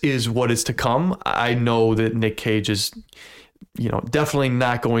this is what is to come, I know that Nick Cage is, definitely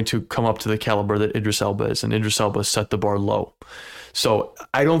not going to come up to the caliber that Idris Elba is. And Idris Elba set the bar low. So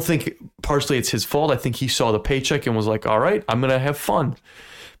I don't think partially it's his fault. I think he saw the paycheck and was like, all right, I'm going to have fun.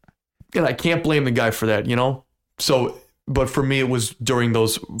 And I can't blame the guy for that, So, but for me, it was during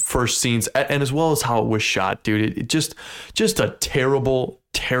those first scenes, and as well as how it was shot, dude. It just a terrible,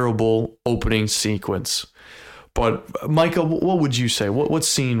 terrible opening sequence. But Micah, what would you say? What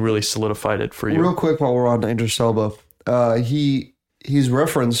scene really solidified it for you? Real quick, while we're on Idris Elba, he's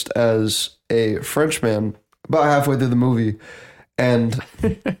referenced as a Frenchman about halfway through the movie, and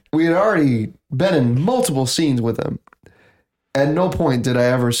we had already been in multiple scenes with him. At no point did I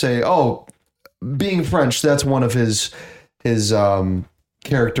ever say, "Oh, being French, that's one of his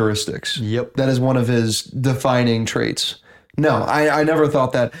characteristics. Yep, that is one of his defining traits." No, I never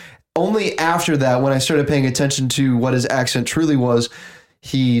thought that. only after that, when I started paying attention to what his accent truly was,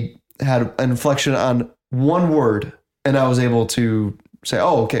 he had an inflection on one word, and I was able to say,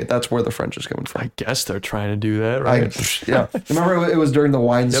 oh, okay, that's where the French is coming from. I guess they're trying to do that, right? Yeah. Remember, it was during the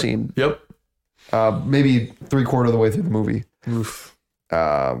wine scene. Yep. Maybe 3/4 of the way through the movie. Oof.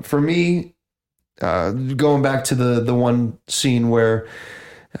 For me, going back to the one scene where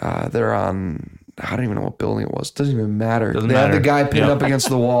they're on, I don't even know what building it was. It doesn't even matter. They have the guy pinned up against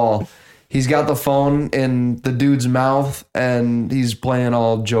the wall. He's got the phone in the dude's mouth, and he's playing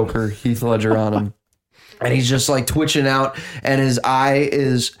all Joker, Heath Ledger on him. And he's just like twitching out, and his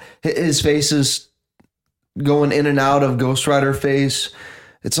face is going in and out of Ghost Rider face.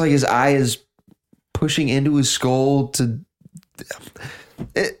 It's like his eye is pushing into his skull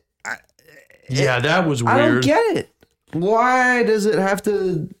That was weird. I don't get it. Why does it have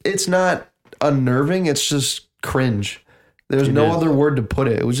to? It's not unnerving. It's just cringe. There's no other word to put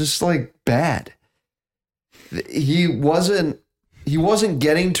it. It was just like bad. He wasn't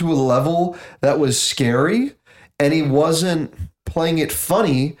getting to a level that was scary, and he wasn't playing it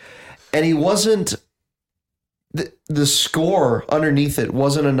funny, and he wasn't. The score underneath it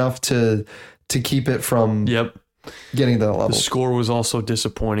wasn't enough to keep it from getting to that level. The score was also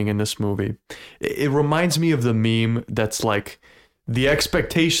disappointing in this movie. It reminds me of the meme that's like, the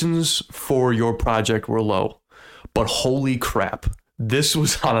expectations for your project were low, but holy crap, this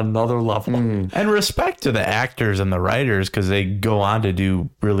was on another level. And respect to the actors and the writers, because they go on to do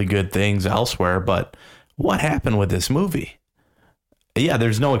really good things elsewhere. But what happened with this movie? Yeah,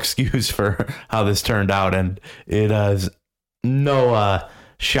 there's no excuse for how this turned out, and it is no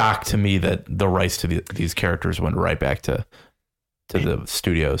shock to me that the rights to these characters went right back to the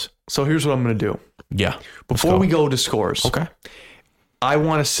studios. So here's what I'm going to do. Yeah. Before we go to scores. Okay. I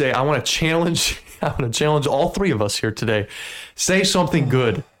want to challenge all three of us here today. Say something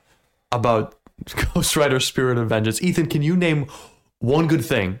good about Ghost Rider Spirit of Vengeance. Ethan, can you name one good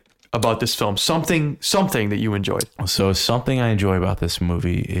thing about this film? Something that you enjoyed. So something I enjoy about this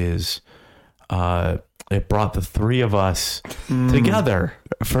movie is it brought the three of us together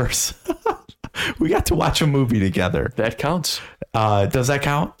first. We got to watch a movie together. That counts. Does that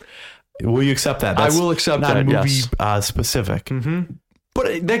count? Will you accept that? That's I will accept not that. Movie yes. Specific. Mm-hmm.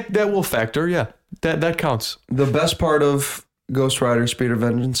 But that will factor. Yeah, that counts. The best part of Ghost Rider Spirit of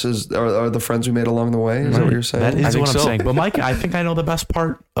Vengeance are the friends we made along the way. Is that what you're saying? That is what I'm so. saying. But Mike, I think I know the best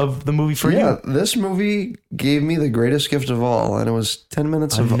part of the movie for you. Yeah, this movie gave me the greatest gift of all, and it was 10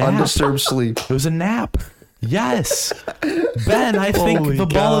 minutes of nap. undisturbed sleep. It was a nap. Yes. Ben, I think Holy the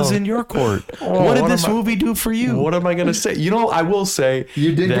ball cow. is in your court. What did what this am I- movie do for you? What am I going to say? I will say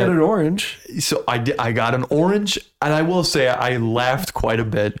You did that- get an orange. So I got an orange, and I will say I laughed quite a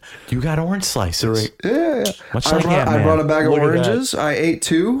bit. You got orange slices. Yeah. Much I like brought Ant-Man. a bag of Look at that. oranges. I ate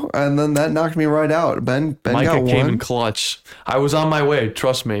 2, and then that knocked me right out. Ben Micah got came in 1. clutch. I was on my way,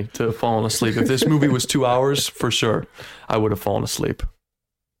 trust me, to falling asleep. If this movie was 2 hours, for sure, I would have fallen asleep.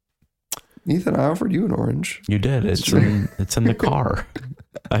 Ethan, I offered you an orange. You did. It's in the car.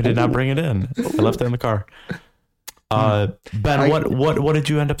 I did not bring it in. I left it in the car. Ben, what did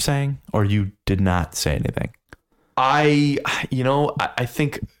you end up saying? Or you did not say anything? I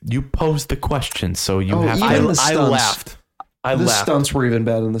think You posed the question, so you Oh, have even to. the I stunts. laughed. I The laughed. stunts were even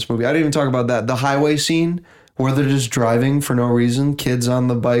bad in this movie. I didn't even talk about that. The highway scene where they're just driving for no reason. Kids on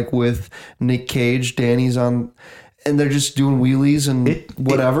the bike with Nick Cage. Danny's on, and they're just doing wheelies and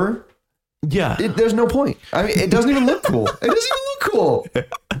whatever. Yeah. There's no point. I mean, it doesn't even look cool. It doesn't even look cool.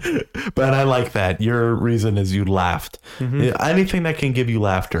 But I like that. Your reason is you laughed. Mm-hmm. Yeah, anything that can give you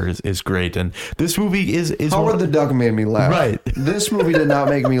laughter is great. And this movie is Howard the Duck made me laugh. Right. This movie did not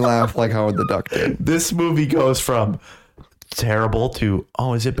make me laugh like Howard the Duck did. This movie goes from terrible to,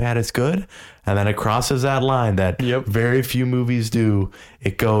 oh, is it bad? It's good. And then it crosses that line that very few movies do.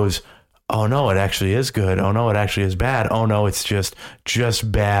 It goes, oh no, it actually is good. Oh no, it actually is bad. Oh no, it's just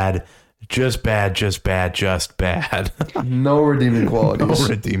bad. Just bad. No redeeming qualities. No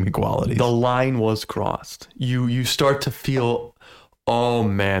redeeming qualities. The line was crossed. You start to feel, oh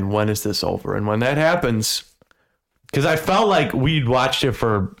man, when is this over? And when that happens, Because I felt like we'd watched it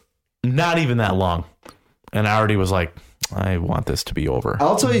for not even that long. And I already was like, I want this to be over.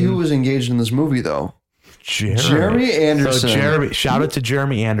 I'll tell you who was engaged in this movie, though. Jeremy Anderson. So shout out to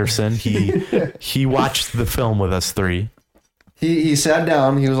Jeremy Anderson. He watched the film with us three. He sat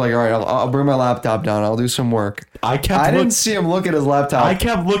down. He was like, all right, I'll bring my laptop down. I'll do some work. I didn't see him look at his laptop. I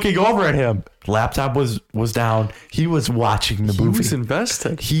kept looking over at him. Laptop was down. He was watching the movie. He was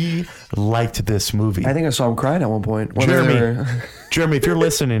invested. He liked this movie. I think I saw him crying at one point. Jeremy, if you're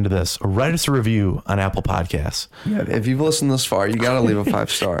listening to this, write us a review on Apple Podcasts. Yeah, if you've listened this far, you got to leave a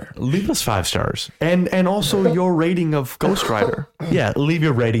 5-star. Leave us 5 stars. And also your rating of Ghost Rider. Yeah, leave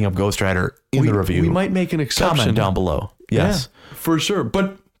your rating of Ghost Rider in the review. We might make an exception. Comment down below. Yes. Yeah, for sure.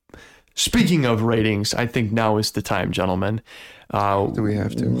 But speaking of ratings, I think now is the time, gentlemen. Do we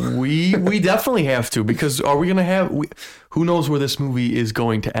have to? We definitely have to, because are we going to have... who knows where this movie is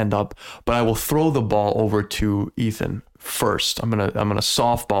going to end up, but I will throw the ball over to Ethan first. I'm gonna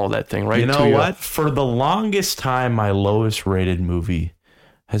softball that thing right to you. You know what? For the longest time, my lowest rated movie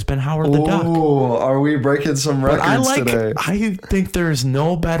has been Howard the Duck. Oh, are we breaking some records today? I think there's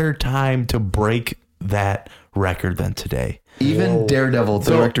no better time to break that record than today. Even Daredevil,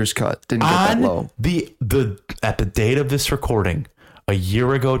 the director's cut, didn't get that low. At the date of this recording, a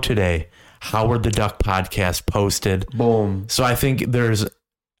year ago today, Howard the Duck podcast posted. Boom. So I think there's,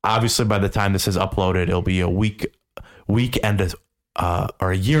 obviously by the time this is uploaded, it'll be a week and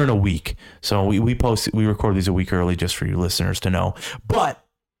or a year and a week. So we record these a week early just for you listeners to know. But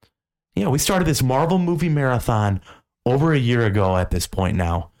yeah, we started this Marvel movie marathon over a year ago at this point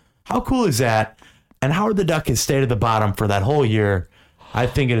now. How cool is that? And Howard the Duck has stayed at the bottom for that whole year. I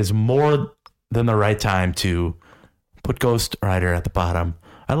think it is more than the right time to put Ghost Rider at the bottom.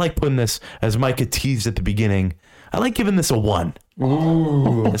 I like putting this, as Mike had teased at the beginning, I like giving this a 1.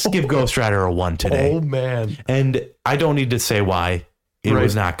 Ooh. Let's give Ghost Rider a 1 today. Oh, man. And I don't need to say why. It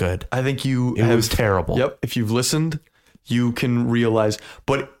was not good. I think it was terrible. Yep. If you've listened, you can realize.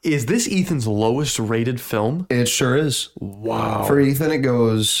 But is this Ethan's lowest rated film? It sure is. Wow. For Ethan, it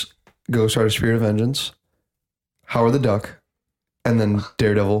goes Ghost Rider Spirit of Vengeance, Howard the Duck, and then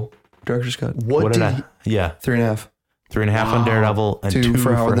Daredevil, director's cut. What did he... Yeah. 3.5. 3.5 on Daredevil and 2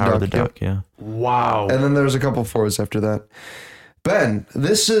 for Howard the Duck. Yeah. Wow. And then there's a couple 4s after that. Ben,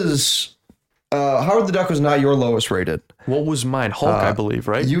 this is... Howard the Duck was not your lowest rated. What was mine? Hulk, I believe,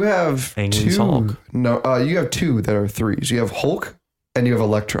 right? You have Angry's 2. Hulk. No, you have 2 that are 3s. You have Hulk and you have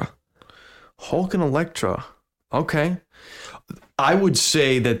Elektra. Hulk and Elektra. Okay. I would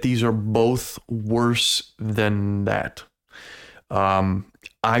say that these are both worse than that. I'm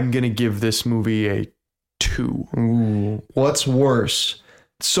going to give this movie a 2. Ooh. What's worse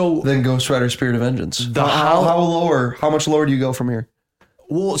than Ghost Rider Spirit of Vengeance? How much lower do you go from here?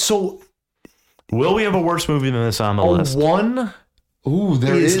 Well, so... Will we have a worse movie than this on the list? 1... Ooh,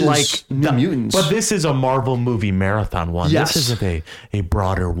 there is like New Mutants. But this is a Marvel movie marathon one. Yes. This isn't a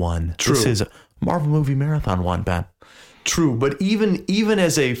broader one. True. This is a Marvel movie marathon one, Ben. True, but even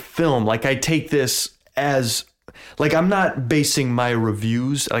as a film, like I take this as... Like, I'm not basing my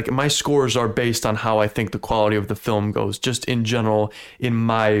reviews, like my scores are based on how I think the quality of the film goes, just in general, in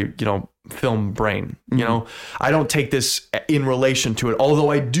my, film brain, I don't take this in relation to it. Although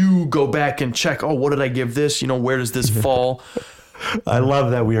I do go back and check, what did I give this? Where does this fall? I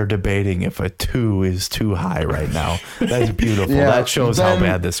love that we are debating if a 2 is too high right now. That's beautiful. Yeah, that shows Ben, how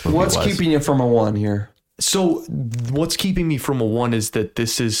bad this movie was. What's keeping you from a 1 here? So what's keeping me from a 1 is that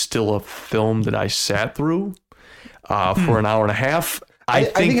this is still a film that I sat through for an hour and a half. I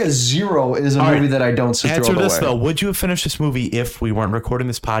think a 0 is a movie that I don't sit through all the way. Answer this, though. Would you have finished this movie if we weren't recording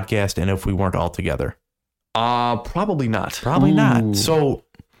this podcast and if we weren't all together? Probably not. Probably not. So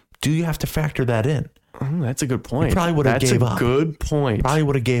do you have to factor that in? That's a good point. You probably would have gave up. That's a good point. Probably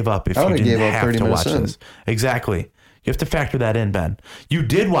would have gave up if you didn't have to watch this. Exactly. You have to factor that in, Ben. You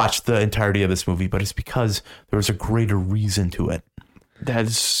did watch the entirety of this movie, but it's because there was a greater reason to it.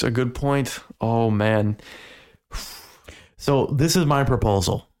 That's a good point. Oh, man. So this is my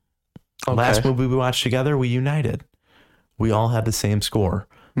proposal. Okay. Last movie we watched together, we united. We all had the same score.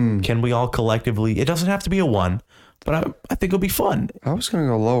 Can we all collectively... It doesn't have to be a 1, but I think it'll be fun. I was going to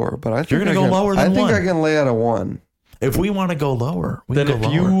go lower, but I think You're going to go lower than 1. I think I can lay out a 1. If we want to go lower, we can go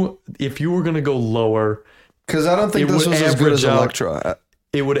lower. If you were going to go lower... Because I don't think this was as good as Elektra.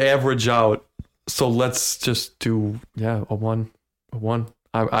 It would average out. So let's just do a 1. A 1.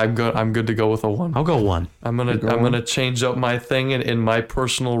 I'm good to go with a 1. I'll go 1. I'm gonna change up my thing in my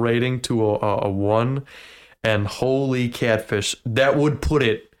personal rating to a 1, and holy catfish, that would put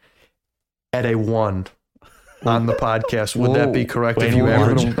it at a 1 on the podcast. Would that be correct?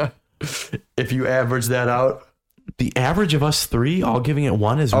 If you average that out, the average of us 3 all giving it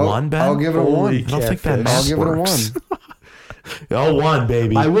 1 is 1, Ben. I'll give it a 1. I don't think that math I'll give works. it a 1. Oh, 1,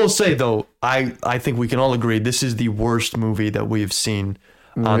 baby. I will say though, I think we can all agree this is the worst movie that we've seen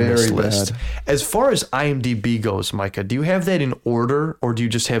on this Very list. bad. As far as IMDb goes, Micah, do you have that in order or do you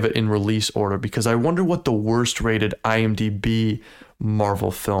just have it in release order? Because I wonder what the worst rated IMDb Marvel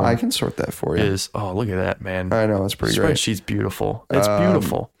film I can sort that for you. is. Oh, look at that, man. I know, it's pretty great. Spreadsheet's beautiful. It's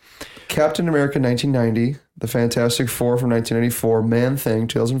beautiful. Captain America 1990, The Fantastic Four from 1994, Man-Thing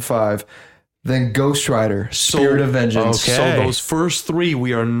 2005, then Ghost Rider, Spirit of Vengeance. okay. So those first three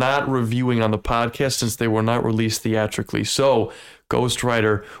we are not reviewing on the podcast since they were not released theatrically. So Ghost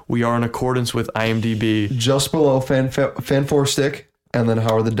Rider, we are in accordance with IMDb. Just below Fan Four Stick, and then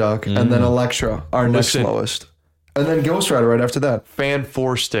Howard the Duck, and then Elektra, our Listen. next lowest. And then Ghost Rider right after that. Fan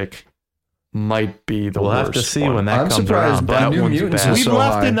 4 Stick might be the We'll worst. have to see one. when that I'm comes surprised around. by That New one's Mutants bad. is We've so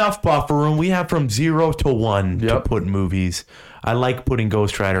left high. enough buffer room. We have from 0 to 1 to Yep. put movies. I like putting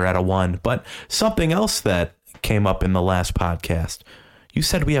Ghost Rider at a 1, but something else that came up in the last podcast. You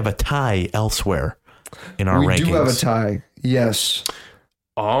said we have a tie elsewhere in our We rankings. do have a tie. Yes.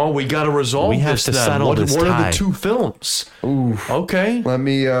 Oh, we got to resolve We have this to then. settle What, this what are tie. the two films? Ooh. Okay. Let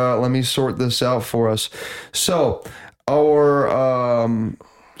me sort this out for us. So our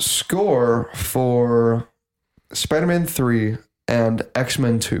score for Spider-Man 3 and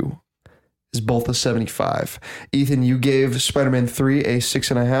X-Men 2 is both a 75. Ethan, you gave Spider-Man 3 a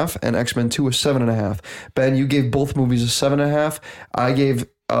 6.5 and X-Men 2 a 7.5. Ben, you gave both movies a 7.5. I gave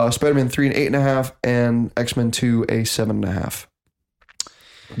Spider-Man 3 an 8.5 and X-Men 2 a 7.5.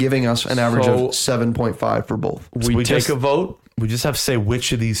 Giving us an average So- of 7.5 for both. We we take just- a vote. We just have to say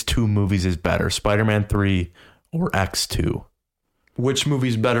which of these two movies is better, Spider-Man 3 or X2. Which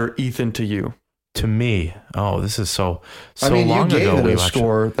movie's better, Ethan, to you? To me, this is so I mean, you long gave ago. it we a watched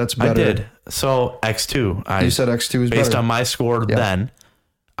score that's better. I did. So X2. You said X2 is based better. on my score Yeah. then.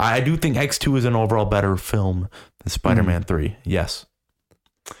 I do think X2 is an overall better film than Spider-Man Mm-hmm. 3. Yes.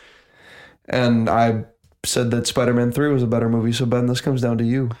 And I said that Spider-Man 3 was a better movie. So, Ben, this comes down to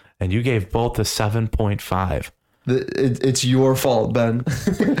you. And you gave both a 7.5. It's your fault, Ben.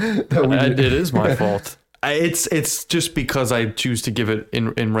 that we It did. is my fault. It's just because I choose to give it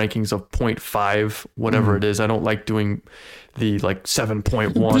in rankings of 0.5, whatever it is. I don't like doing the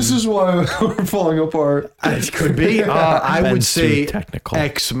 7.1. This is why we're falling apart. It could be. I would Ben's say too technical.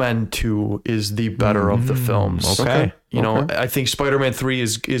 X-Men 2 is the better of the films. Okay. You know, I think Spider-Man 3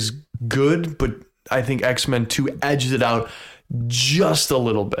 is good, but I think X-Men 2 edges it out just a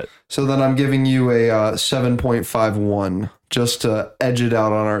little bit. So then I'm giving you a 7.51 just to edge it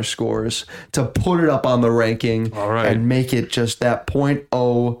out on our scores, to put it up on the ranking All right. and make it just that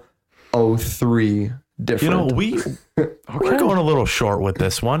 0.003 different. You know, we're going a little short with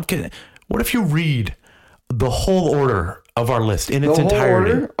this one. What if you read the whole order of our list in its The whole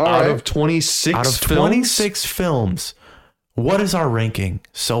entirety? order? All Out right. of 26 Out of films, 26 films, what is our ranking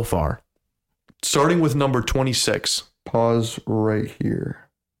so far? starting with number 26. Pause right here.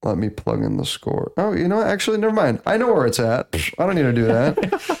 Let me plug in the score. Oh, you know what? Actually, never mind. I know where it's at. I don't need to do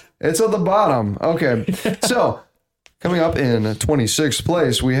that. It's at the bottom. Okay. So, coming up in 26th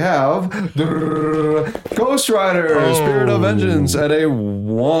place, we have Ghost Rider, Spirit of Vengeance at a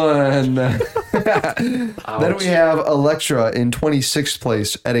 1. Then we have Elektra in 26th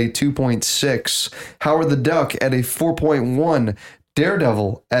place at a 2.6. Howard the Duck at a 4.1.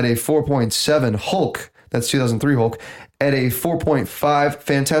 Daredevil at a 4.7. Hulk, that's 2003 Hulk, at a 4.5.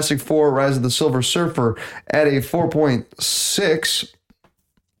 Fantastic Four, Rise of the Silver Surfer at a 4.6.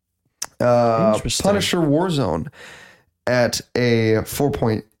 Interesting. Punisher Warzone at a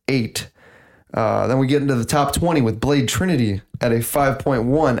 4.8. Then we get into the top 20 with Blade Trinity at a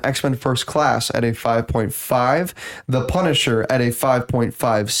 5.1. X-Men First Class at a 5.5. The Punisher at a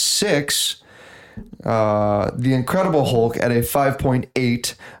 5.56. The Incredible Hulk at a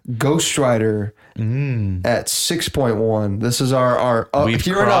 5.8. Ghost Rider at 6.1. This is our We've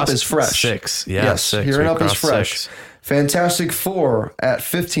Here and Up crossed is fresh. 6. Yeah, Yes, 6. Here and We've Up is crossed fresh. 6. Fantastic Four at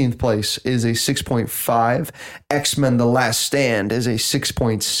 15th place is a 6.5. X-Men The Last Stand is a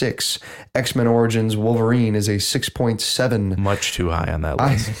 6.6. X-Men Origins Wolverine is a 6.7. Much too high on that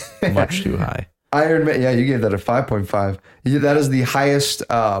list. Much too high. Iron Man, yeah, you gave that a 5.5. That is the highest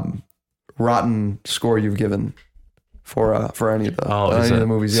rotten score you've given for any of the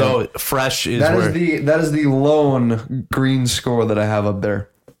movies. Yeah. So fresh is That where is the lone green score that I have up there.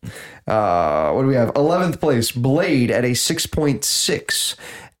 What do we have? 11th place, Blade at a 6.6.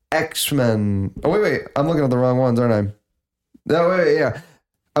 X-Men. Oh, wait. I'm looking at the wrong ones, aren't I? No, wait, yeah.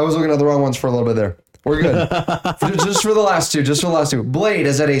 I was looking at the wrong ones for a little bit there. We're good. just for the last two. Blade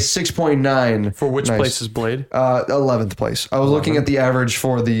is at a 6.9. For which Nice. place is Blade? 11th place. I was looking at the average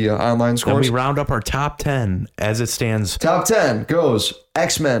for the online then scores. we round up our top 10 as it stands. Top 10 goes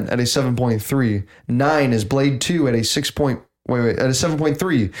X-Men at a 7.3. 9 is Blade 2 at a 6.1. Wait, at a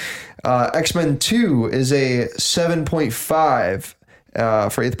 7.3. X-Men 2 is a 7.5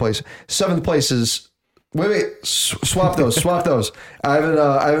 for 8th place. 7th place is... Wait, swap those. I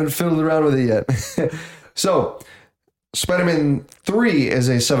haven't fiddled around with it yet. So, Spider-Man 3 is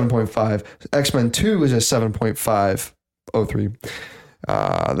a 7.5. X-Men 2 is a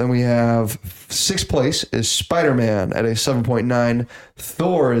 7.503. Then we have 6th place is Spider-Man at a 7.9.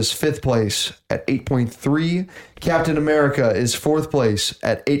 Thor is 5th place at 8.3. Captain America is 4th place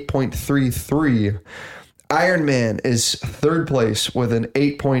at 8.33. Iron Man is 3rd place with an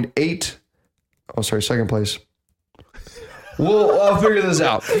 8.8. Oh, sorry, 2nd place. I'll figure this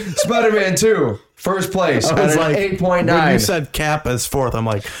out. Spider-Man 2, 1st place at an 8.9. When you said Cap as 4th, I'm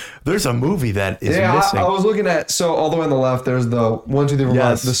like, there's a movie that is missing. I was looking at, so all the way on the left, there's the 1, 2, 3, 4,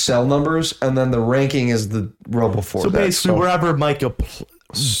 5, the cell numbers, and then the ranking is the row before that. Basically, wherever Micah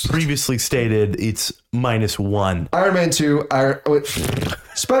previously stated, it's -1. Iron Man 2,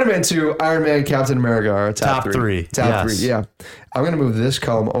 Spider-Man 2, Iron Man, Captain America are top three. Top three, yeah. I'm going to move this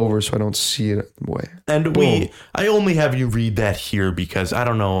column over so I don't see it away. And I only have you read that here because I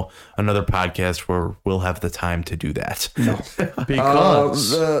don't know another podcast where we'll have the time to do that. No.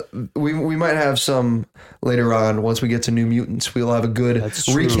 Because we might have some later on once we get to New Mutants. We'll have a good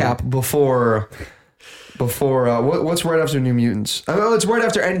recap before what's right after New Mutants? It's right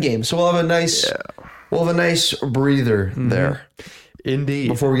after Endgame. So we'll have a nice breather there. Indeed.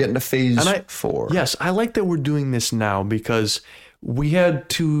 Before we get into phase 4. Yes, I like that we're doing this now because we had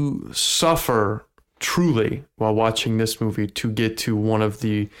to suffer truly while watching this movie to get to one of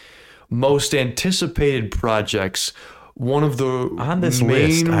the most anticipated projects. One of the on this main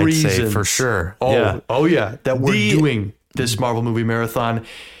list, I'd reasons say for sure. Oh yeah, that we're doing this Marvel movie marathon.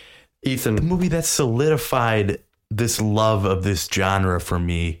 Ethan, the movie that solidified this love of this genre for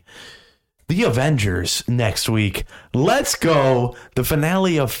me. The Avengers next week. Let's go. The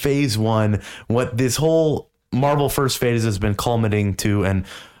finale of phase 1. What this whole Marvel first phase has been culminating to. And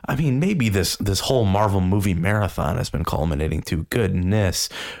I mean, maybe this whole Marvel movie marathon has been culminating to. Goodness.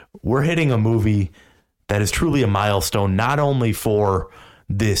 We're hitting a movie that is truly a milestone, not only for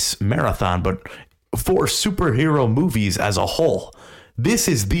this marathon, but for superhero movies as a whole. This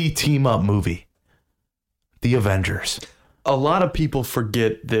is the team up movie. The Avengers. A lot of people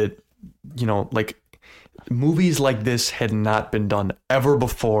forget that, like movies like this had not been done ever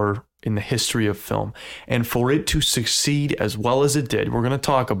before in the history of film. And for it to succeed as well as it did, we're going to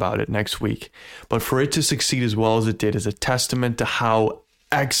talk about it next week, but for it to succeed as well as it did is a testament to how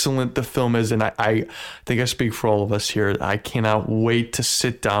excellent the film is. And I think I speak for all of us here. I cannot wait to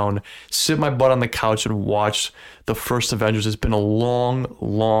sit my butt on the couch and watch the first Avengers. It's been a long,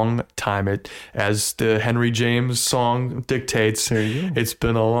 long time. As the Henry James song dictates, it's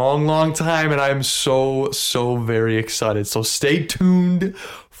been a long, long time, and I'm so very excited. So stay tuned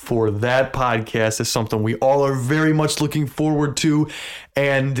for that podcast. It's something we all are very much looking forward to.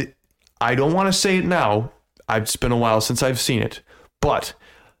 And I don't want to say it now. It's been a while since I've seen it. But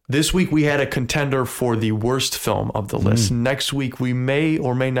this week we had a contender for the worst film of the list. Next week we may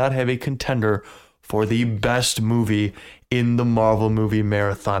or may not have a contender for the best movie in the Marvel movie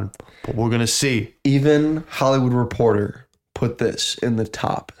marathon. But we're going to see. Even Hollywood Reporter put this in the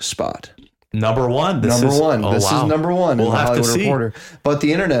top spot. Number one. This is number one We'll in the have Hollywood to see. Reporter. But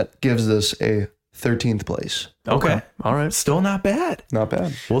the internet gives this a 13th place. Okay. All right. Still not bad. Not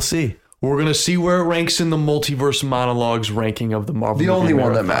bad. We'll see. We're going to see where it ranks in the Multiverse Monologues ranking of the Marvel The movie only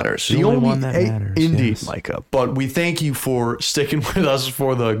one marathon. that matters. The only one that matters. Indeed, yes. Micah. But we thank you for sticking with us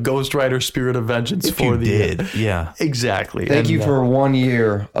for the Ghost Rider Spirit of Vengeance. If you did. Yeah. Exactly. Thank you for 1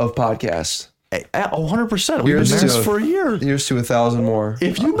 year of podcasts. 100%. We've been Here's doing this to- for a year. Here's to 1,000 more.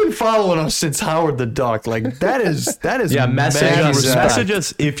 If you've been following us since Howard the Duck, like that is Yeah, message mad us, respect. message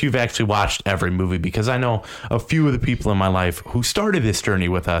us if you've actually watched every movie, because I know a few of the people in my life who started this journey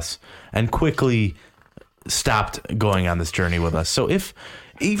with us and quickly stopped going on this journey with us. So if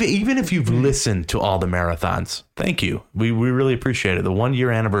even if you've listened to all the marathons, thank you. We really appreciate it. The 1 year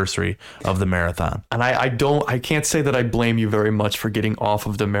anniversary of the marathon. And I can't say that I blame you very much for getting off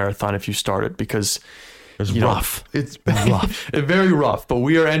of the marathon if you started, because It was rough. It's rough. Very rough. But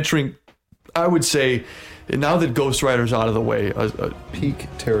we are entering, I would say, now that Ghost Rider's out of the way, a Peak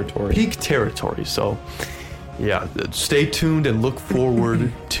territory. peak territory. So, yeah, stay tuned and look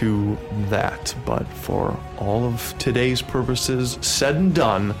forward to that. But for all of today's purposes said and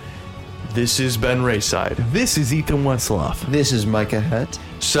done, this is Ben Rayside. This is Ethan Wensloff. This is Micah Het.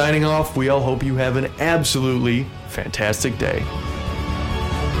 Signing off, we all hope you have an absolutely fantastic day.